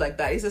like shows like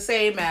that. It's the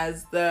same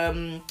as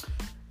the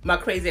My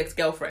Crazy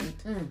Ex-Girlfriend.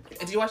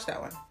 Did you watch that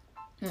one?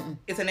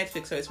 It's a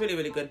Netflix show. It's really,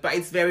 really good, but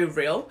it's very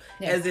real.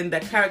 Yeah. As in the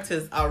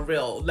characters are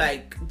real.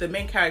 Like the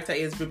main character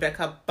is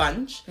Rebecca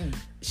Bunch.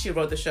 She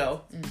wrote the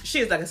show. She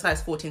is like a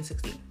size 14,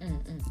 16. Do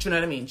you know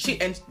what I mean?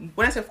 And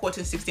when I say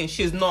 14, 16,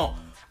 she's not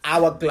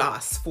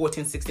hourglass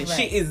 14, 16. Right.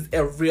 She is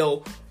a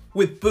real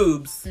with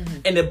boobs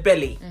and a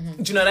belly.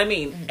 Do you know what I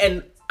mean?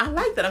 And I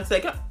like that. I'm just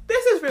like, oh,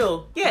 this is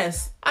real.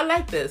 Yes, I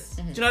like this.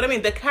 Do you know what I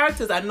mean? The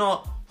characters are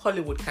not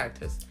Hollywood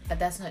characters. But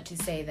that's not to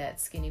say that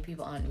skinny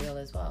people aren't real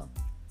as well.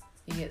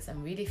 You get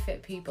some really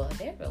fit people,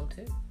 they're real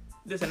too.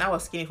 Listen, I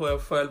was skinny for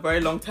a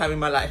very long time in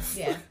my life.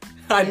 Yeah.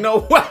 I know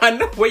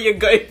where you're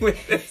going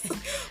with this.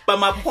 But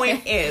my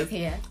point is,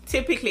 Yeah.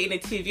 typically in a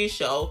TV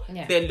show,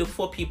 Yeah. they look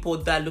for people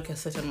that look a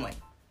certain way.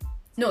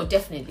 No,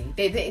 definitely.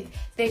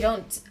 They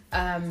don't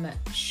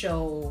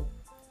show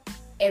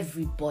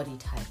every body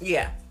type.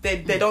 Yeah.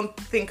 They don't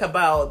think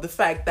about the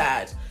fact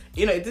that,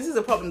 this is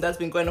a problem that's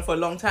been going on for a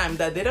long time,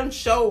 that they don't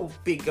show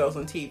big girls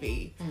on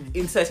TV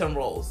in certain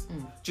roles.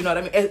 Do you know what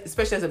I mean?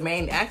 Especially as a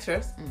main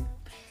actress.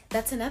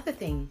 That's another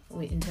thing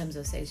in terms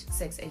of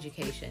sex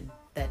education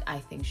that I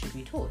think should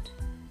be taught.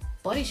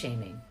 Body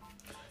shaming.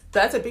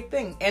 That's a big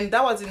thing. And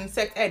that was in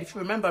sex ed, if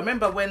you remember.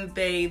 Remember when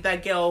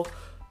that girl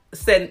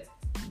sent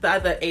the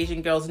other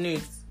Asian girls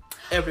nudes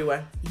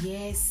everywhere?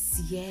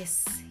 Yes, Yeah.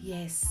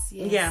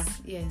 yes,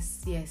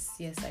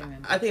 I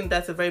remember. I think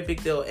that's a very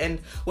big deal. And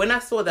when I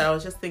saw that, I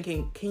was just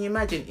thinking, can you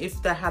imagine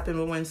if that happened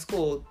when we were in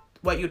school,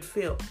 what you'd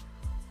feel?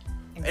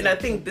 Exactly. And I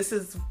think this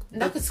is That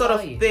the could sort of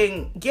scar you.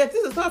 thing. Yeah, this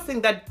is the sort of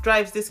thing that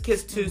drives these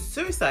kids to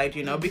suicide,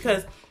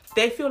 because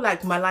they feel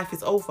like my life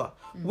is over.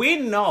 We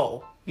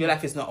know your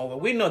life is not over.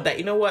 We know that,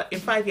 in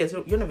 5 years,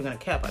 you're never going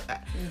to care about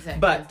that. Exactly.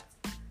 But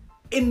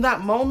in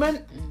that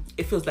moment,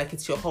 it feels like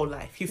it's your whole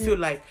life. You feel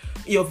like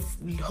your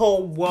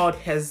whole world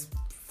has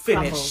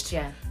finished.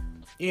 Crumbled,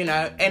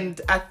 yeah.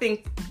 And I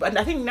think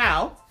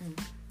now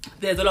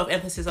there's a lot of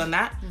emphasis on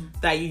that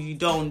you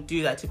don't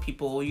do that to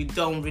people. You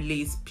don't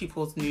release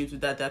people's nudes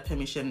without their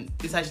permission.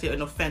 It's actually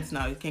an offense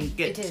now. You can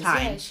get It is,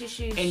 time.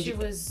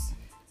 yeah.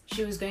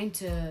 She was going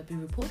to be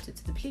reported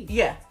to the police.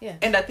 Yeah. Yeah.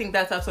 And I think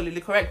that's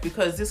absolutely correct,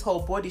 because this whole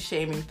body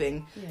shaming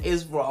thing Yeah.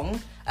 is wrong.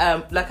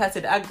 Like I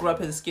said, I grew up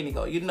as a skinny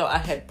girl. I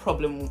had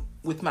problem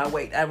with my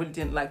weight. I really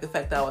didn't like the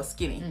fact that I was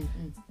skinny.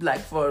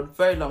 Like for a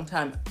very long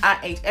time. I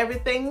ate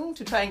everything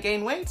to try and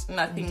gain weight.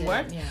 Nothing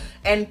worked. yeah.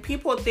 And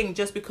people think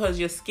just because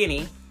you're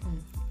skinny,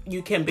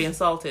 you can be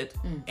insulted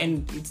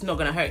and it's not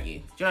going to hurt you.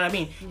 Do you know what I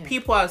mean? Yeah.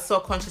 People are so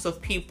conscious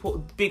of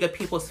bigger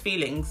people's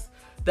feelings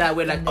that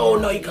we're like, oh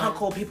no, you can't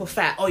call people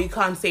fat, or you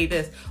can't say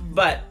this.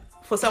 But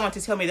for someone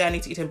to tell me that I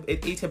need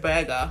to eat a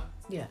burger,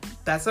 Yeah.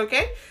 that's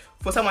okay.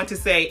 For someone to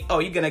say, oh,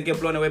 you're gonna get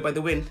blown away by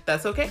the wind,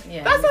 that's okay.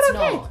 Yeah. That's it's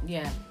not okay. not,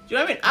 yeah. Do you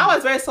know what I mean? I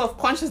was very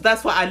self-conscious.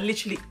 That's why I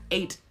literally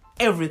ate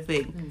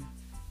everything.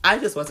 I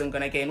just wasn't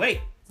gonna gain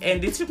weight,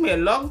 and it took me a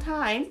long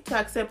time to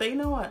accept that. You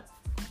know what?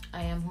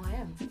 I am who I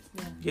am.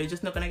 Yeah. You're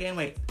just not gonna gain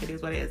weight. It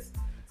is what it is.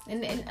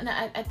 And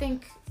I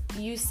think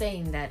you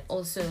saying that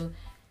also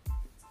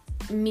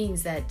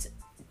means that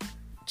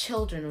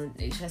children,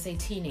 or should I say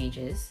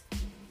teenagers,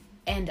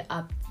 end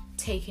up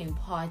taking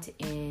part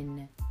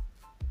in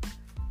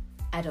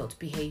adult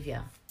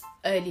behavior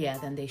earlier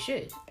than they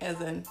should. As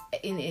in,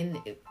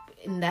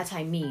 In that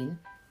I mean,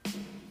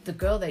 the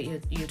girl that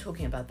you're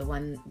talking about, the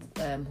one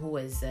who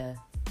was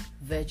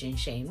virgin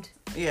shamed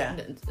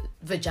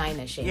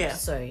vagina shaped. Yeah.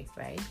 Sorry,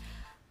 right?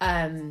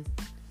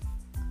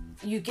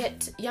 You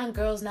get young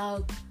girls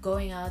now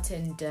going out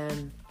and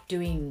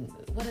doing,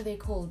 what are they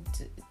called?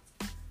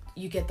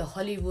 You get the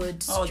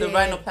Hollywood. Oh, the strip.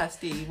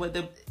 rhinoplasty. With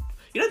the,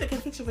 you know, they can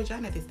fix your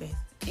vagina these days.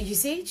 You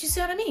see? Do you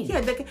see what I mean?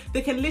 Yeah,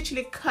 they can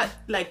literally cut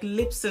like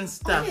lips and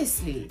stuff.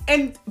 Honestly.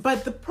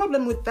 But the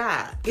problem with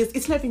that is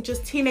it's not even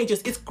just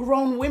teenagers, it's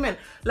grown women.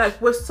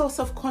 Like, we're so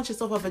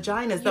self-conscious of our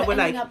vaginas that we're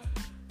like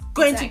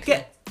going to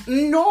get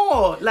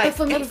But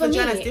for me, every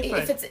vagina is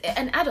different. if it's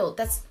an adult,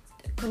 that's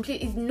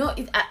completely not.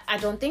 I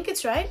don't think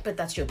it's right, but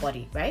that's your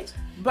body, right?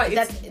 But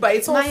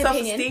it's all my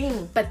self-esteem.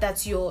 opinion. But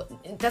that's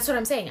what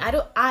I'm saying.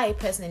 I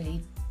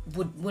personally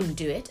wouldn't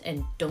do it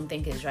and don't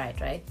think it's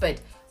right?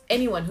 But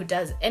anyone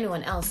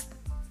else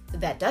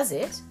that does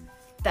it,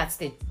 that's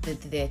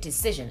their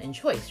decision and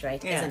choice,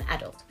 right? As an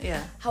adult.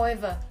 Yeah.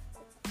 However,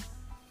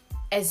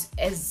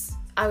 as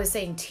I was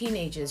saying,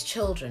 teenagers,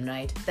 children,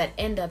 right, that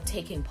end up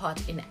taking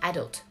part in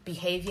adult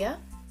behavior,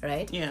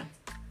 right? Yeah.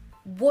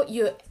 What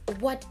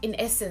in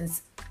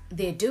essence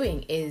they're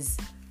doing is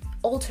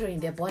altering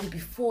their body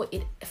before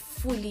it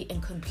fully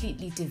and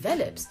completely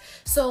develops.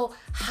 So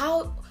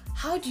how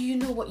do you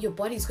know what your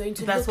body's going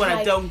to That's look what like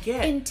I don't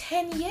get. in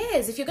 10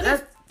 years? If you're going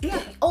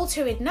to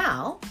alter it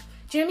now,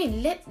 do you know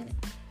what I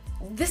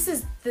mean? This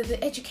is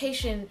the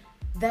education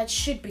that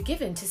should be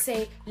given to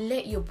say,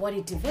 let your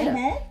body develop.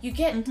 Mm-hmm. You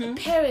get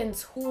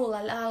parents who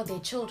will allow their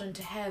children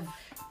to have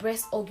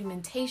breast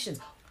augmentations.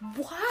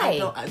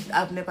 Why?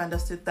 I've never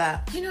understood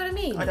that. You know what I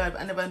mean?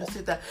 I never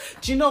understood that.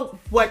 Do you know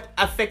what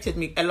affected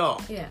me a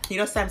lot? Yeah. You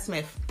know Sam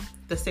Smith,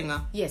 the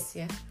singer? Yes.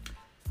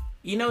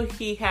 You know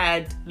he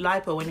had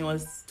lipo when he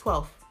was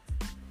 12.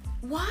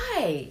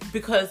 Why?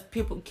 Because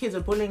kids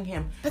were bullying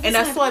him. But And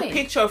that's I my saw point. a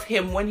picture of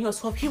him when he was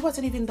 12. He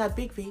wasn't even that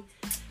big, V.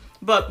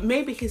 But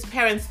maybe his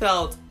parents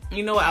felt,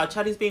 you know what, our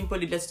child is being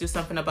bullied, let's do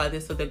something about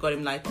this, so they got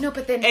him lipo. No,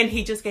 but then... And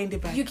he just gained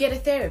it back. You get a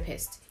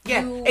therapist.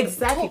 Yeah, you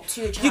exactly. Talk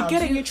to your child. You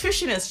get a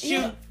nutritionist.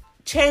 Yeah. You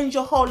change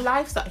your whole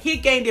lifestyle. He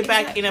gained it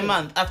back in a Exactly.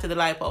 month after the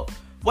lipo.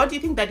 What do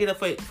you think that did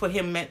for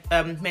him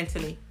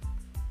mentally?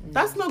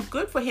 That's not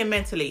good for him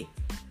mentally.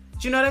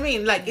 Do you know what I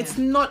mean? Like, it's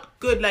not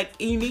good. Like,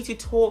 you need to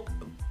talk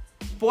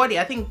body.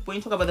 I think when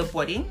you talk about the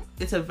body,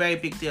 it's a very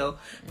big deal.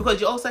 Because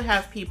you also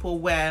have people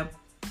where,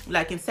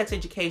 like in sex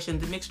education,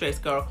 the mixed race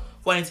girl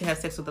wanted to have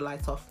sex with the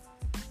lights off.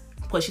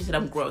 Because she said,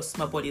 I'm gross.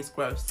 My body is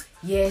gross.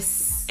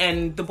 Yes.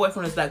 And the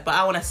boyfriend was like, but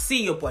I want to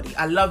see your body.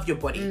 I love your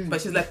body.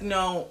 But she's like,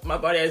 no, my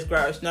body is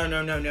gross. No.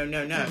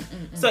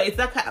 So it's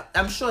that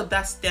I'm sure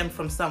that stemmed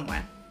from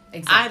somewhere.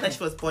 Exactly. Either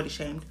she was body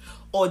shamed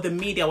or the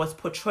media was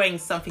portraying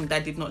something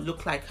that did not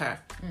look like her,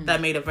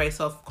 that made her very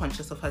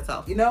self-conscious of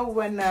herself. You know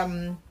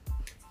when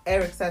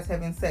Eric starts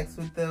having sex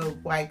with the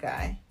white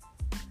guy?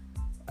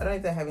 I don't know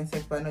if they're having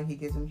sex, but I know he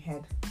gives him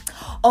head.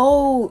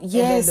 Oh,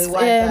 yes. the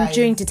white guy-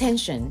 During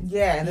detention.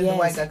 Yeah, and then the Yes.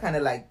 white guy kind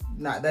of like,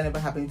 nah, that never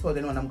happened. He told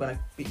anyone, I'm going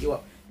to beat you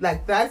up.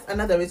 Like, that's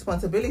another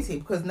responsibility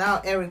because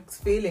now Eric's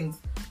feelings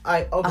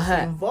are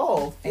obviously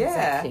involved.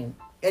 Exactly.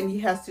 Yeah. And he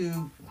has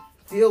to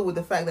deal with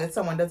the fact that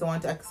someone doesn't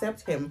want to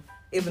accept him,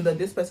 even though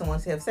this person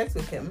wants to have sex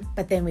with him.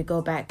 But then we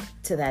go back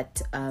to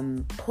that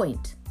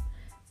point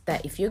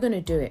that if you're going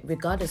to do it,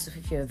 regardless of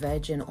if you're a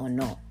virgin or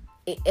not,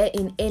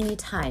 in any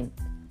time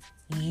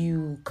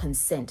you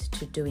consent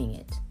to doing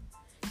it,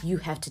 you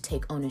have to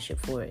take ownership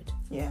for it.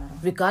 Yeah.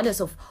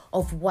 Regardless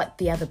of what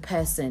the other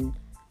person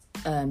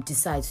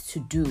decides to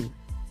do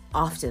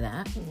after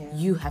that,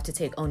 you have to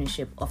take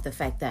ownership of the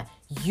fact that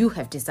you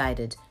have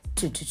decided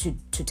to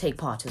take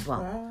part as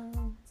well. Wow.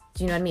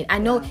 Do you know what I mean? I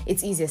know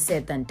it's easier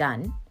said than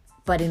done,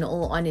 but in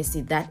all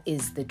honesty, that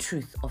is the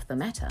truth of the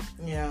matter.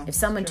 Yeah. If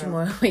someone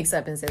tomorrow wakes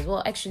up and says,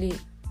 well, actually,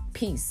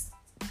 peace,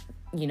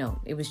 you know,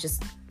 it was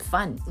just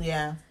fun,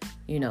 Yeah.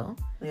 you know?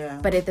 Yeah.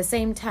 But at the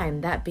same time,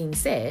 that being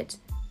said,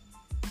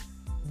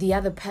 the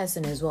other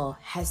person as well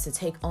has to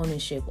take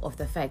ownership of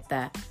the fact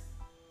that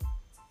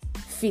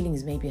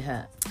feelings may be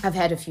hurt. I've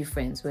had a few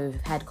friends where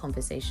we've had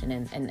conversation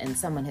and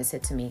someone has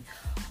said to me,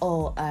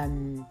 oh,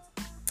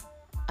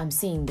 I'm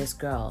seeing this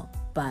girl,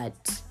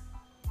 but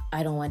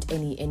I don't want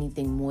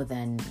anything more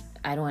than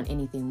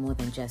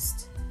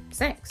just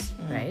sex,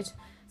 right?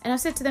 And I've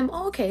said to them,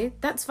 oh, okay,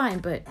 that's fine,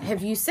 but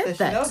have you said Does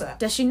she know that?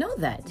 Does she know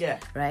that? Yeah.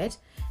 Right?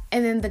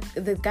 And then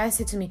the guy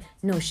said to me,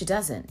 no, she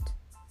doesn't.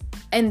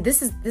 And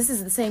this is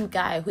the same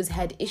guy who's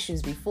had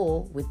issues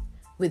before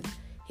with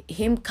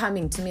him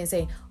coming to me and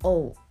saying,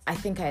 oh, I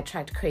think I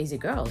attract crazy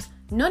girls.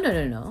 No.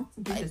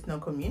 You're just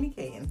not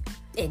communicating.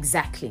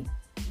 Exactly.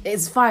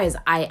 As far as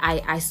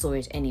I saw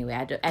it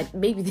anyway.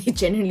 Maybe they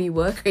genuinely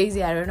were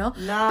crazy, I don't know.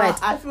 No,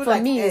 but I feel for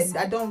like me,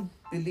 I don't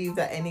believe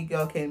that any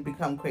girl can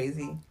become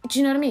crazy. do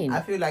you know what I mean?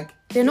 I feel like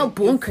They're not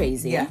born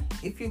crazy. Yeah.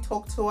 If you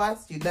talk to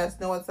us, you let us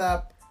know what's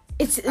up.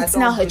 It's I don't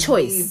now her believe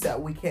choice.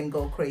 that we can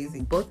go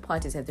crazy. Both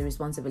parties have the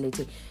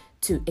responsibility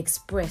to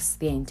express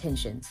their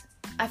intentions.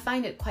 I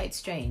find it quite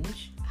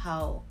strange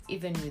how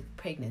even with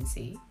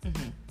pregnancy,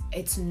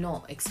 it's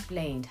not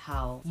explained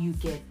how you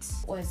get,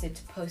 what is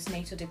it,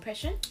 postnatal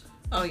depression?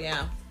 Oh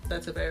yeah,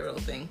 that's a very real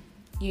thing.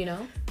 You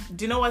know?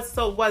 Do you know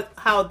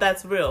how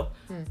that's real?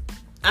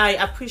 I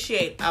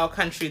appreciate our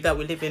country that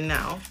we live in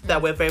now,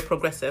 that we're very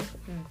progressive.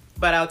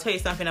 But I'll tell you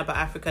something about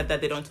Africa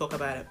that they don't talk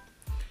about it.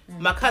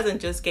 My cousin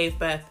just gave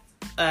birth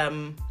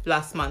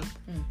last month,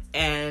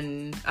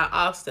 and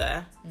I asked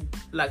her,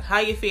 like, how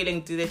are you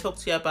feeling? Do they talk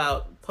to you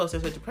about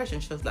postnatal depression?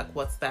 She was like,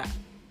 what's that?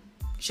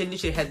 She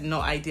literally had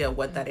no idea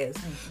what that is.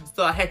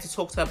 So I had to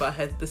talk to her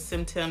about the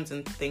symptoms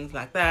and things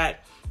like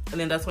that. And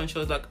then that's when she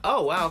was like,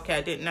 oh, wow, okay,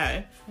 I didn't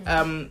know.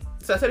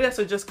 So I said, yeah,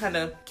 so just kind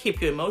of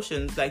keep your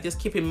emotions, like, just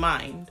keep in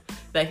mind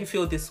that if you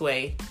feel this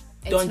way,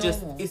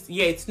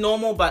 it's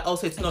normal, but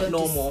also it's not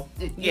normal.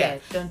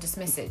 Don't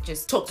dismiss it.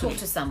 Just talk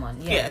to someone.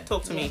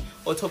 Talk to me,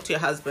 or talk to your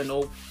husband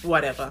or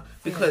whatever,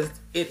 because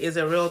it is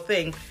a real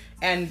thing.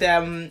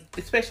 And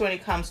especially when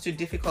it comes to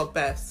difficult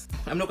births,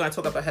 I'm not going to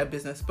talk about her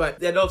business,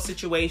 but a lot of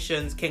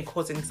situations can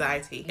cause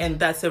anxiety, and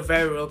that's a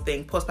very real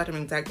thing. Postpartum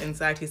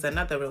anxiety is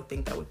another real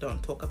thing that we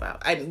don't talk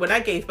about. When I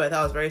gave birth,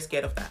 I was very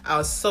scared of that. I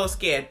was so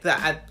scared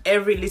that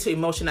every little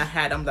emotion I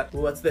had, I'm like,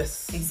 what's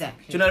this?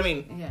 Exactly. Do you know what I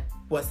mean? Yeah.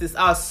 What's this?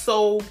 I was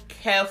so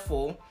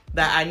careful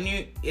that I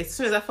knew as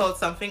soon as I felt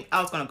something,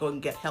 I was going to go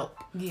and get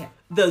help. Yeah.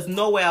 There's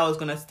no way I was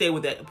going to stay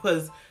with it,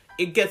 because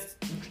it gets,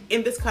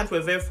 in this country,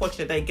 we're very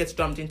fortunate that it gets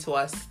drummed into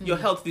us. Your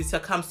health visitor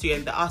comes to you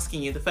and they're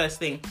asking you the first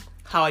thing,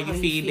 how are you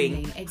feeling?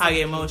 Exactly. How are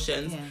your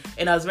emotions? Yeah.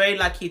 And I was very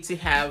lucky to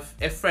have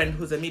a friend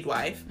who's a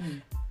midwife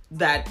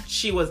that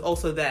she was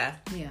also there.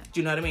 Yeah. Do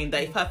you know what I mean?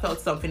 That if I felt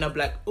something, I'd be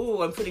like,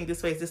 oh, I'm feeling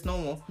this way. Is this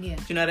normal? Yeah.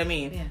 Do you know what I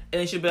mean? Yeah. And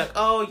then she'd be like,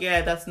 oh,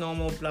 yeah, that's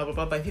normal, blah, blah,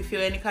 blah. But if you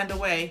feel any kind of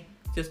way,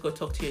 just go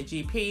talk to your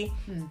GP.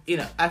 You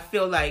know, I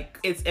feel like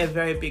it's a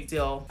very big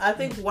deal. I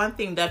think one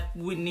thing that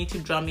we need to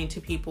drum into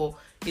people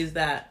is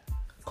that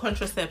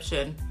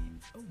contraception,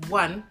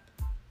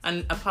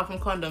 and apart from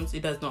condoms,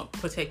 it does not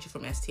protect you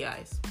from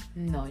STIs.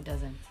 No, it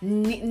doesn't.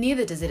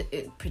 Neither does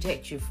it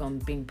protect you from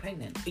being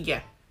pregnant. Yeah.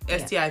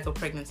 STIs or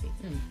pregnancy.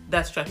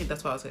 That's true. I think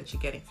that's what I was actually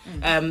getting.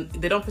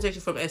 They don't protect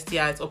you from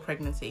STIs or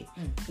pregnancy.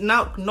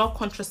 Now, no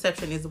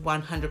contraception is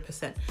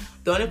 100%.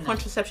 The only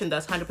contraception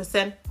that's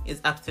 100%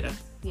 is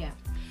abstinence. Yeah.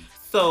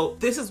 So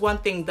this is one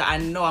thing that I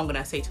know I'm going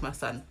to say to my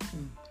son.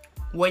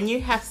 When you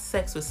have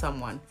sex with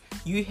someone,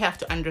 you have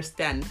to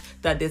understand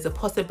that there's a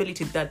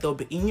possibility that they'll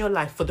be in your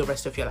life for the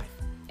rest of your life.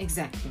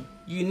 Exactly.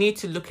 You need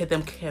to look at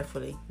them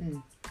carefully.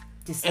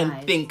 Decide.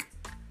 And think,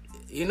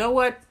 you know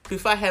what?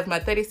 Before I have my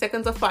 30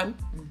 seconds of fun,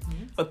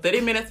 or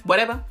 30 minutes,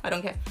 whatever, I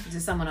don't care. Is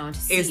this someone I want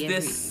to see? Is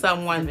this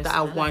someone that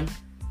I want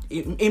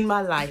in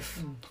my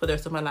life for the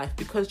rest of my life?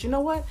 Because you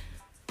know what?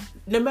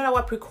 No matter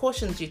what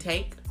precautions you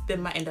take, they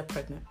might end up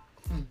pregnant.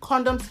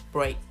 Condoms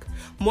break.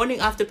 Morning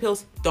after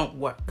pills don't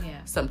work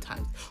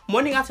sometimes.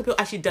 Morning after pill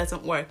actually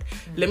doesn't work.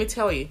 Let me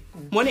tell you,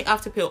 morning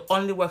after pill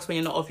only works when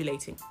you're not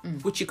ovulating,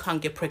 which you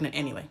can't get pregnant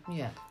anyway.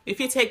 Yeah. If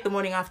you take the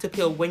morning after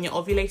pill when you're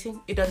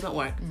ovulating, it doesn't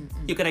work.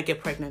 You're going to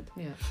get pregnant.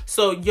 Yeah.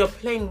 So you're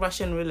playing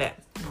Russian roulette.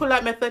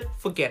 Pull-out method,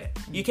 forget it.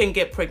 You can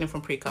get pregnant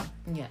from pre-cum.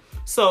 Yeah.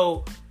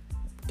 So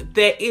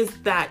there is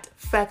that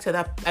factor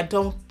that I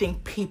don't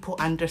think people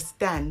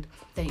understand.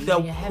 That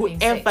whoever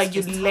sex,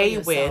 you just lay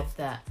tell with,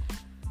 that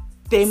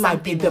they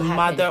might be something the will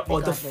happen mother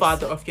or the regardless.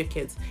 father of your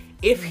kids.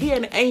 If he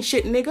an ain't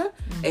shit nigga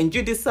and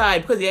you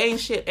decide, because he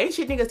ain't shit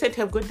niggas tend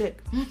to have good dick.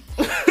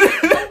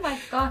 Oh my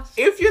gosh.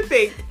 If you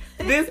think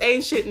this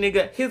ain't shit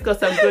nigga, he's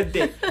got some good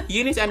dick,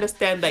 you need to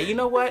understand that, you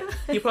know what?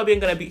 You probably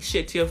ain't gonna be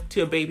shit to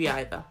your baby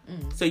either.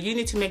 So you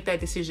need to make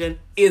that decision.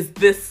 Is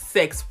this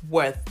sex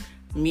worth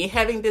me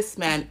having this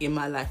man in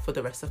my life for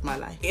the rest of my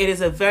life? It is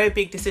a very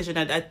big decision,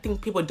 and I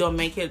think people don't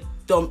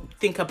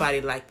think about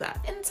it like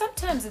that. And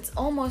sometimes it's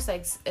almost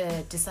like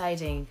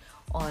deciding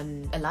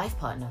on a life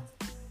partner.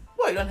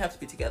 Well, you don't have to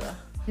be together.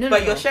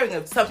 But you're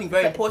sharing something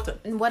very important.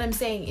 And what I'm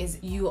saying is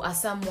you are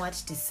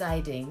somewhat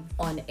deciding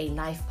on a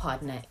life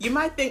partner. You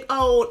might think,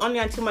 oh, only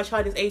until my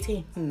child is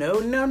 18.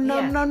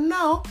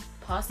 No.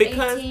 Past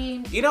Because,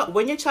 18. you know,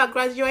 when your child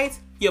graduates,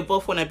 you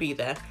both want to be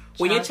there.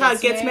 When your Child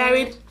child gets gets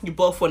married, you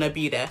both want to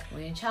be there.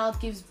 When your child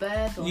gives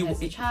birth or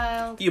has a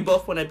child. You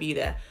both want to be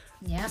there.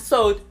 Yeah.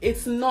 So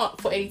it's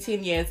not for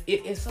 18 years,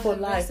 it is for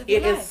the life. rest of your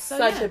It is life. So,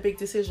 such yeah. a big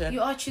decision.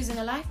 You are choosing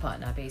a life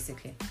partner,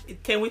 basically.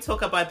 Can we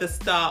talk about the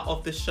star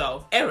of the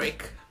show,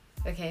 Eric?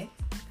 Okay.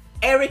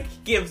 Eric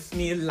gives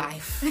me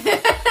life.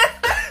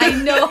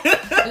 I know.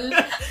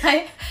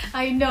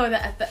 I know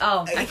that.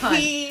 I can't.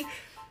 He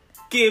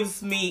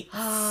gives me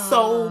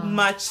so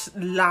much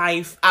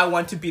life. I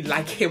want to be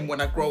like him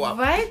when I grow up.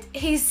 Right?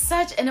 He's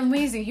such an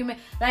amazing human.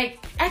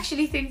 Like,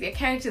 actually think their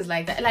characters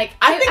like that. Like,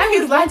 I think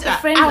he's would like want that.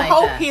 a friend I like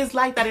hope that. he's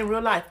like that in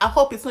real life. I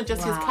hope it's not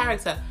just his Wow.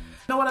 character.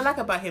 You know what I like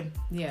about him?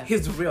 Yeah.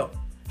 He's real.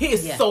 He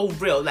is Yeah. so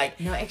real. Like,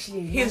 No,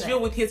 actually, he's yeah,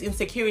 real with his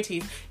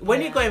insecurities.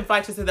 When he Yeah. got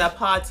invited to that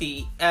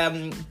party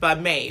by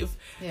Maeve,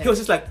 Yeah. he was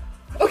just like,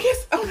 oh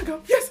yes, I want to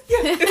go. Yes,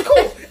 it's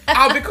cool.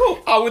 I'll be cool.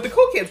 I'll with the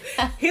cool kids.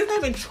 He's not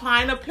even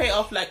trying to play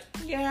off like,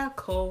 yeah,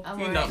 cool, I'm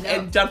you alright, know, no.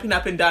 and jumping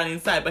up and down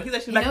inside. But he's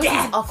actually He like, knows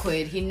yeah. he's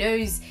awkward. He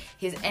knows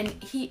and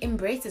he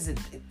embraces it.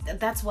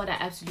 That's what I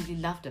absolutely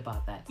loved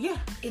about that. Yeah.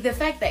 The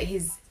fact that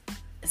he's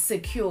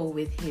secure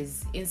with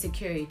his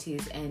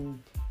insecurities and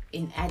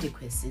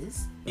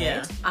inadequacies,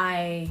 Yeah.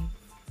 right?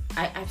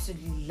 I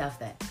absolutely love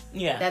that.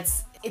 Yeah.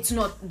 That's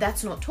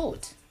not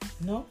taught.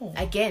 No.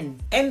 Again,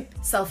 And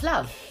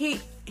self-love, he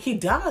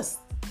does.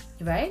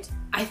 right?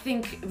 I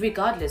think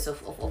regardless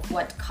of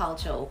what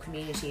culture or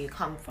community you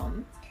come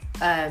from,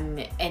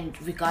 and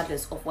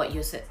regardless of what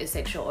your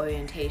sexual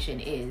orientation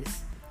is,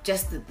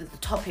 just the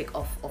topic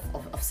of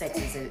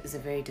sex is a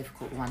very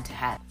difficult one to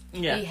have.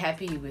 Yeah. Be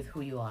happy with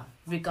who you are,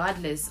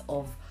 regardless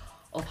of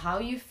how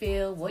you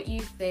feel, what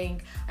you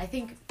think. I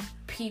think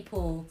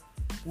people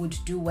would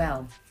do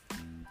well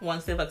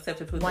Once they've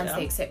accepted who once they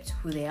they are. accept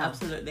who they are.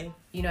 Absolutely.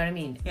 You know what I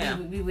mean? Yeah.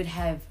 We would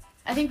have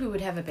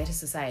a better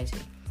society.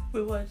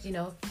 We would. You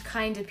know,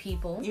 kinder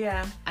people.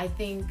 Yeah. I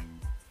think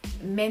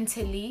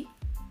mentally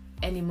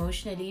and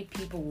emotionally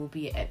people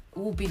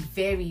will be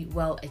very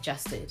well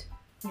adjusted.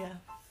 Yeah.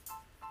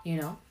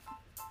 You know?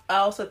 I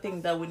also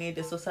think that we need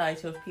a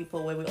society of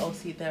people where we all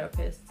see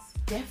therapists.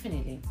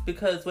 Definitely.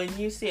 Because when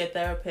you see a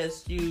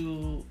therapist,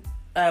 you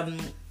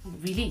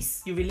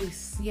Release.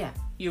 Yeah.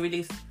 You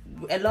release.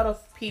 A lot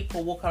of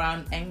people walk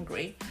around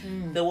angry.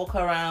 They walk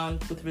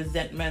around with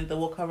resentment. They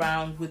walk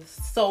around with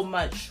so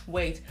much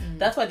weight.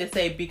 That's why they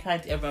say be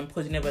kind to everyone,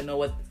 because you never know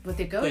what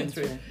they're going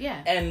through.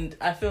 Yeah. And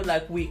I feel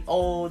like we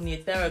all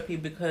need therapy,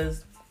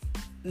 because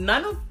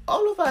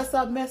all of us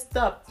are messed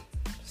up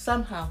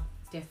somehow.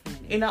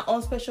 Definitely. In our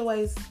own special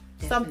ways.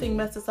 Definitely. Something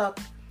messes us up.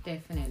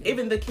 Definitely.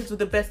 Even the kids with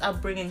the best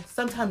upbringing,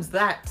 sometimes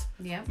that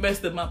mess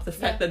them up. The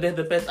fact that they're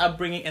the best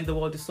upbringing and the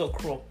world is so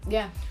cruel.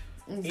 Yeah.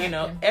 Exactly. You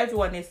know,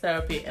 everyone needs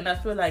therapy. And I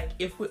feel like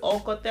if we all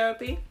got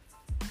therapy,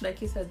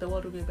 like you said, the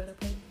world would be a better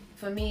place.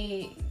 For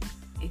me,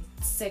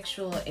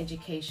 sexual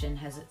education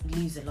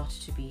leaves a lot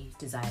to be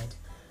desired.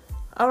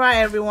 All right,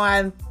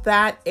 everyone.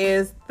 That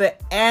is the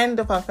end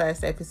of our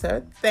first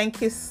episode.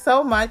 Thank you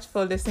so much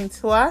for listening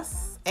to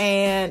us.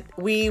 And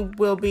we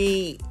will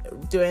be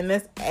doing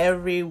this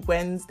every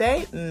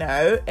Wednesday.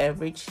 No,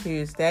 every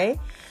Tuesday.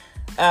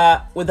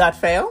 Without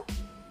fail.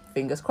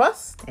 Fingers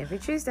crossed. Every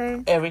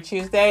Tuesday. Every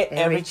Tuesday.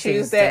 And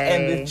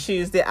the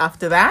Tuesday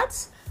after that.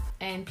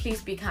 And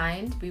please be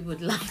kind. We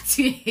would like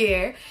to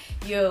hear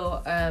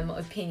your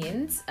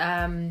opinions.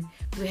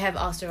 We have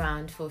asked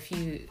around for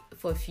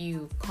a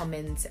few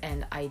comments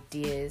and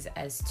ideas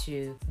as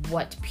to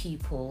what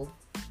people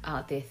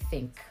out there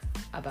think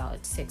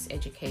about sex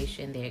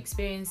education, their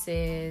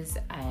experiences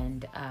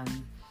and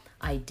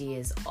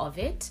ideas of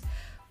it.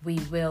 We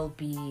will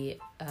be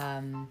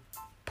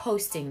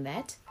posting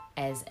that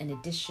as an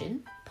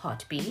addition,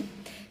 part B,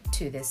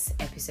 to this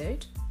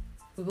episode.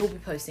 We will be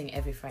posting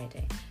every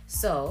Friday.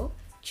 So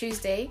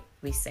Tuesday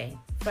we say,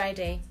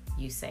 Friday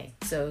you say.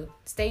 So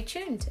stay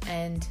tuned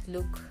and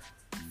look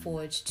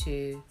forward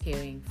to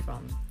hearing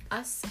from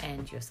us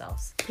and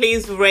yourselves.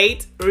 Please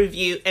rate,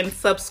 review, and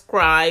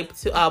subscribe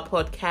to our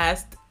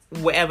podcast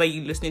wherever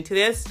you're listening to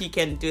this. You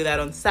can do that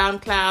on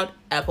SoundCloud,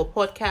 Apple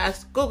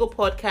Podcasts, Google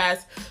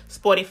Podcasts,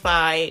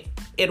 Spotify.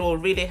 It will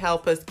really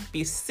help us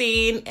be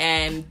seen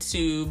and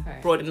to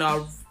broaden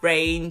our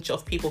range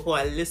of people who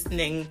are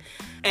listening.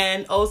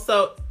 And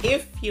also,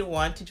 if you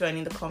want to join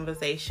in the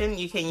conversation,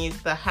 you can use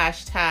the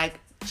hashtag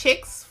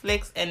Chicks,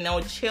 Flicks, and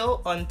No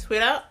Chill on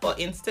Twitter or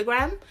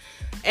Instagram.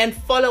 And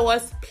follow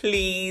us,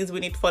 please. We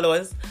need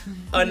followers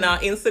on our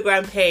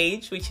Instagram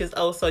page, which is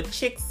also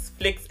Chicks,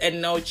 Flicks,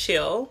 and No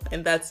Chill.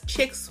 And that's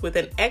Chicks with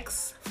an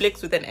X,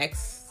 Flicks with an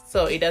X.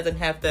 So it doesn't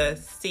have the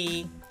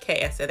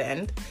CKS at the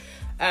end.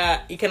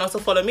 You can also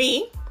follow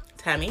me,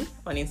 Tammy,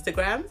 on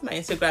Instagram. My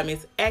Instagram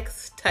is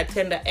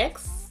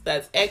xtatendax.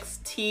 That's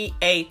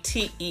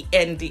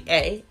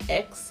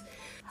XTATENDAX.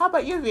 How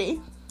about you,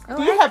 V?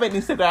 Do you have an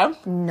Instagram?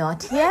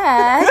 Not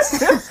yet.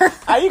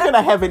 Are you going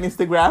to have an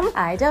Instagram?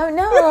 I don't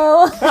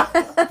know.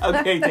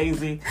 Okay,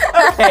 Jay-Z.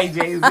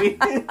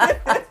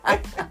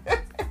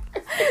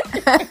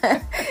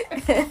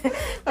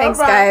 Thanks,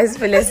 guys,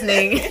 for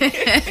listening.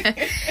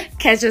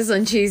 Catch us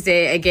on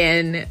Tuesday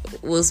again.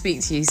 We'll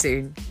speak to you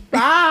soon.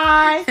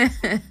 Bye.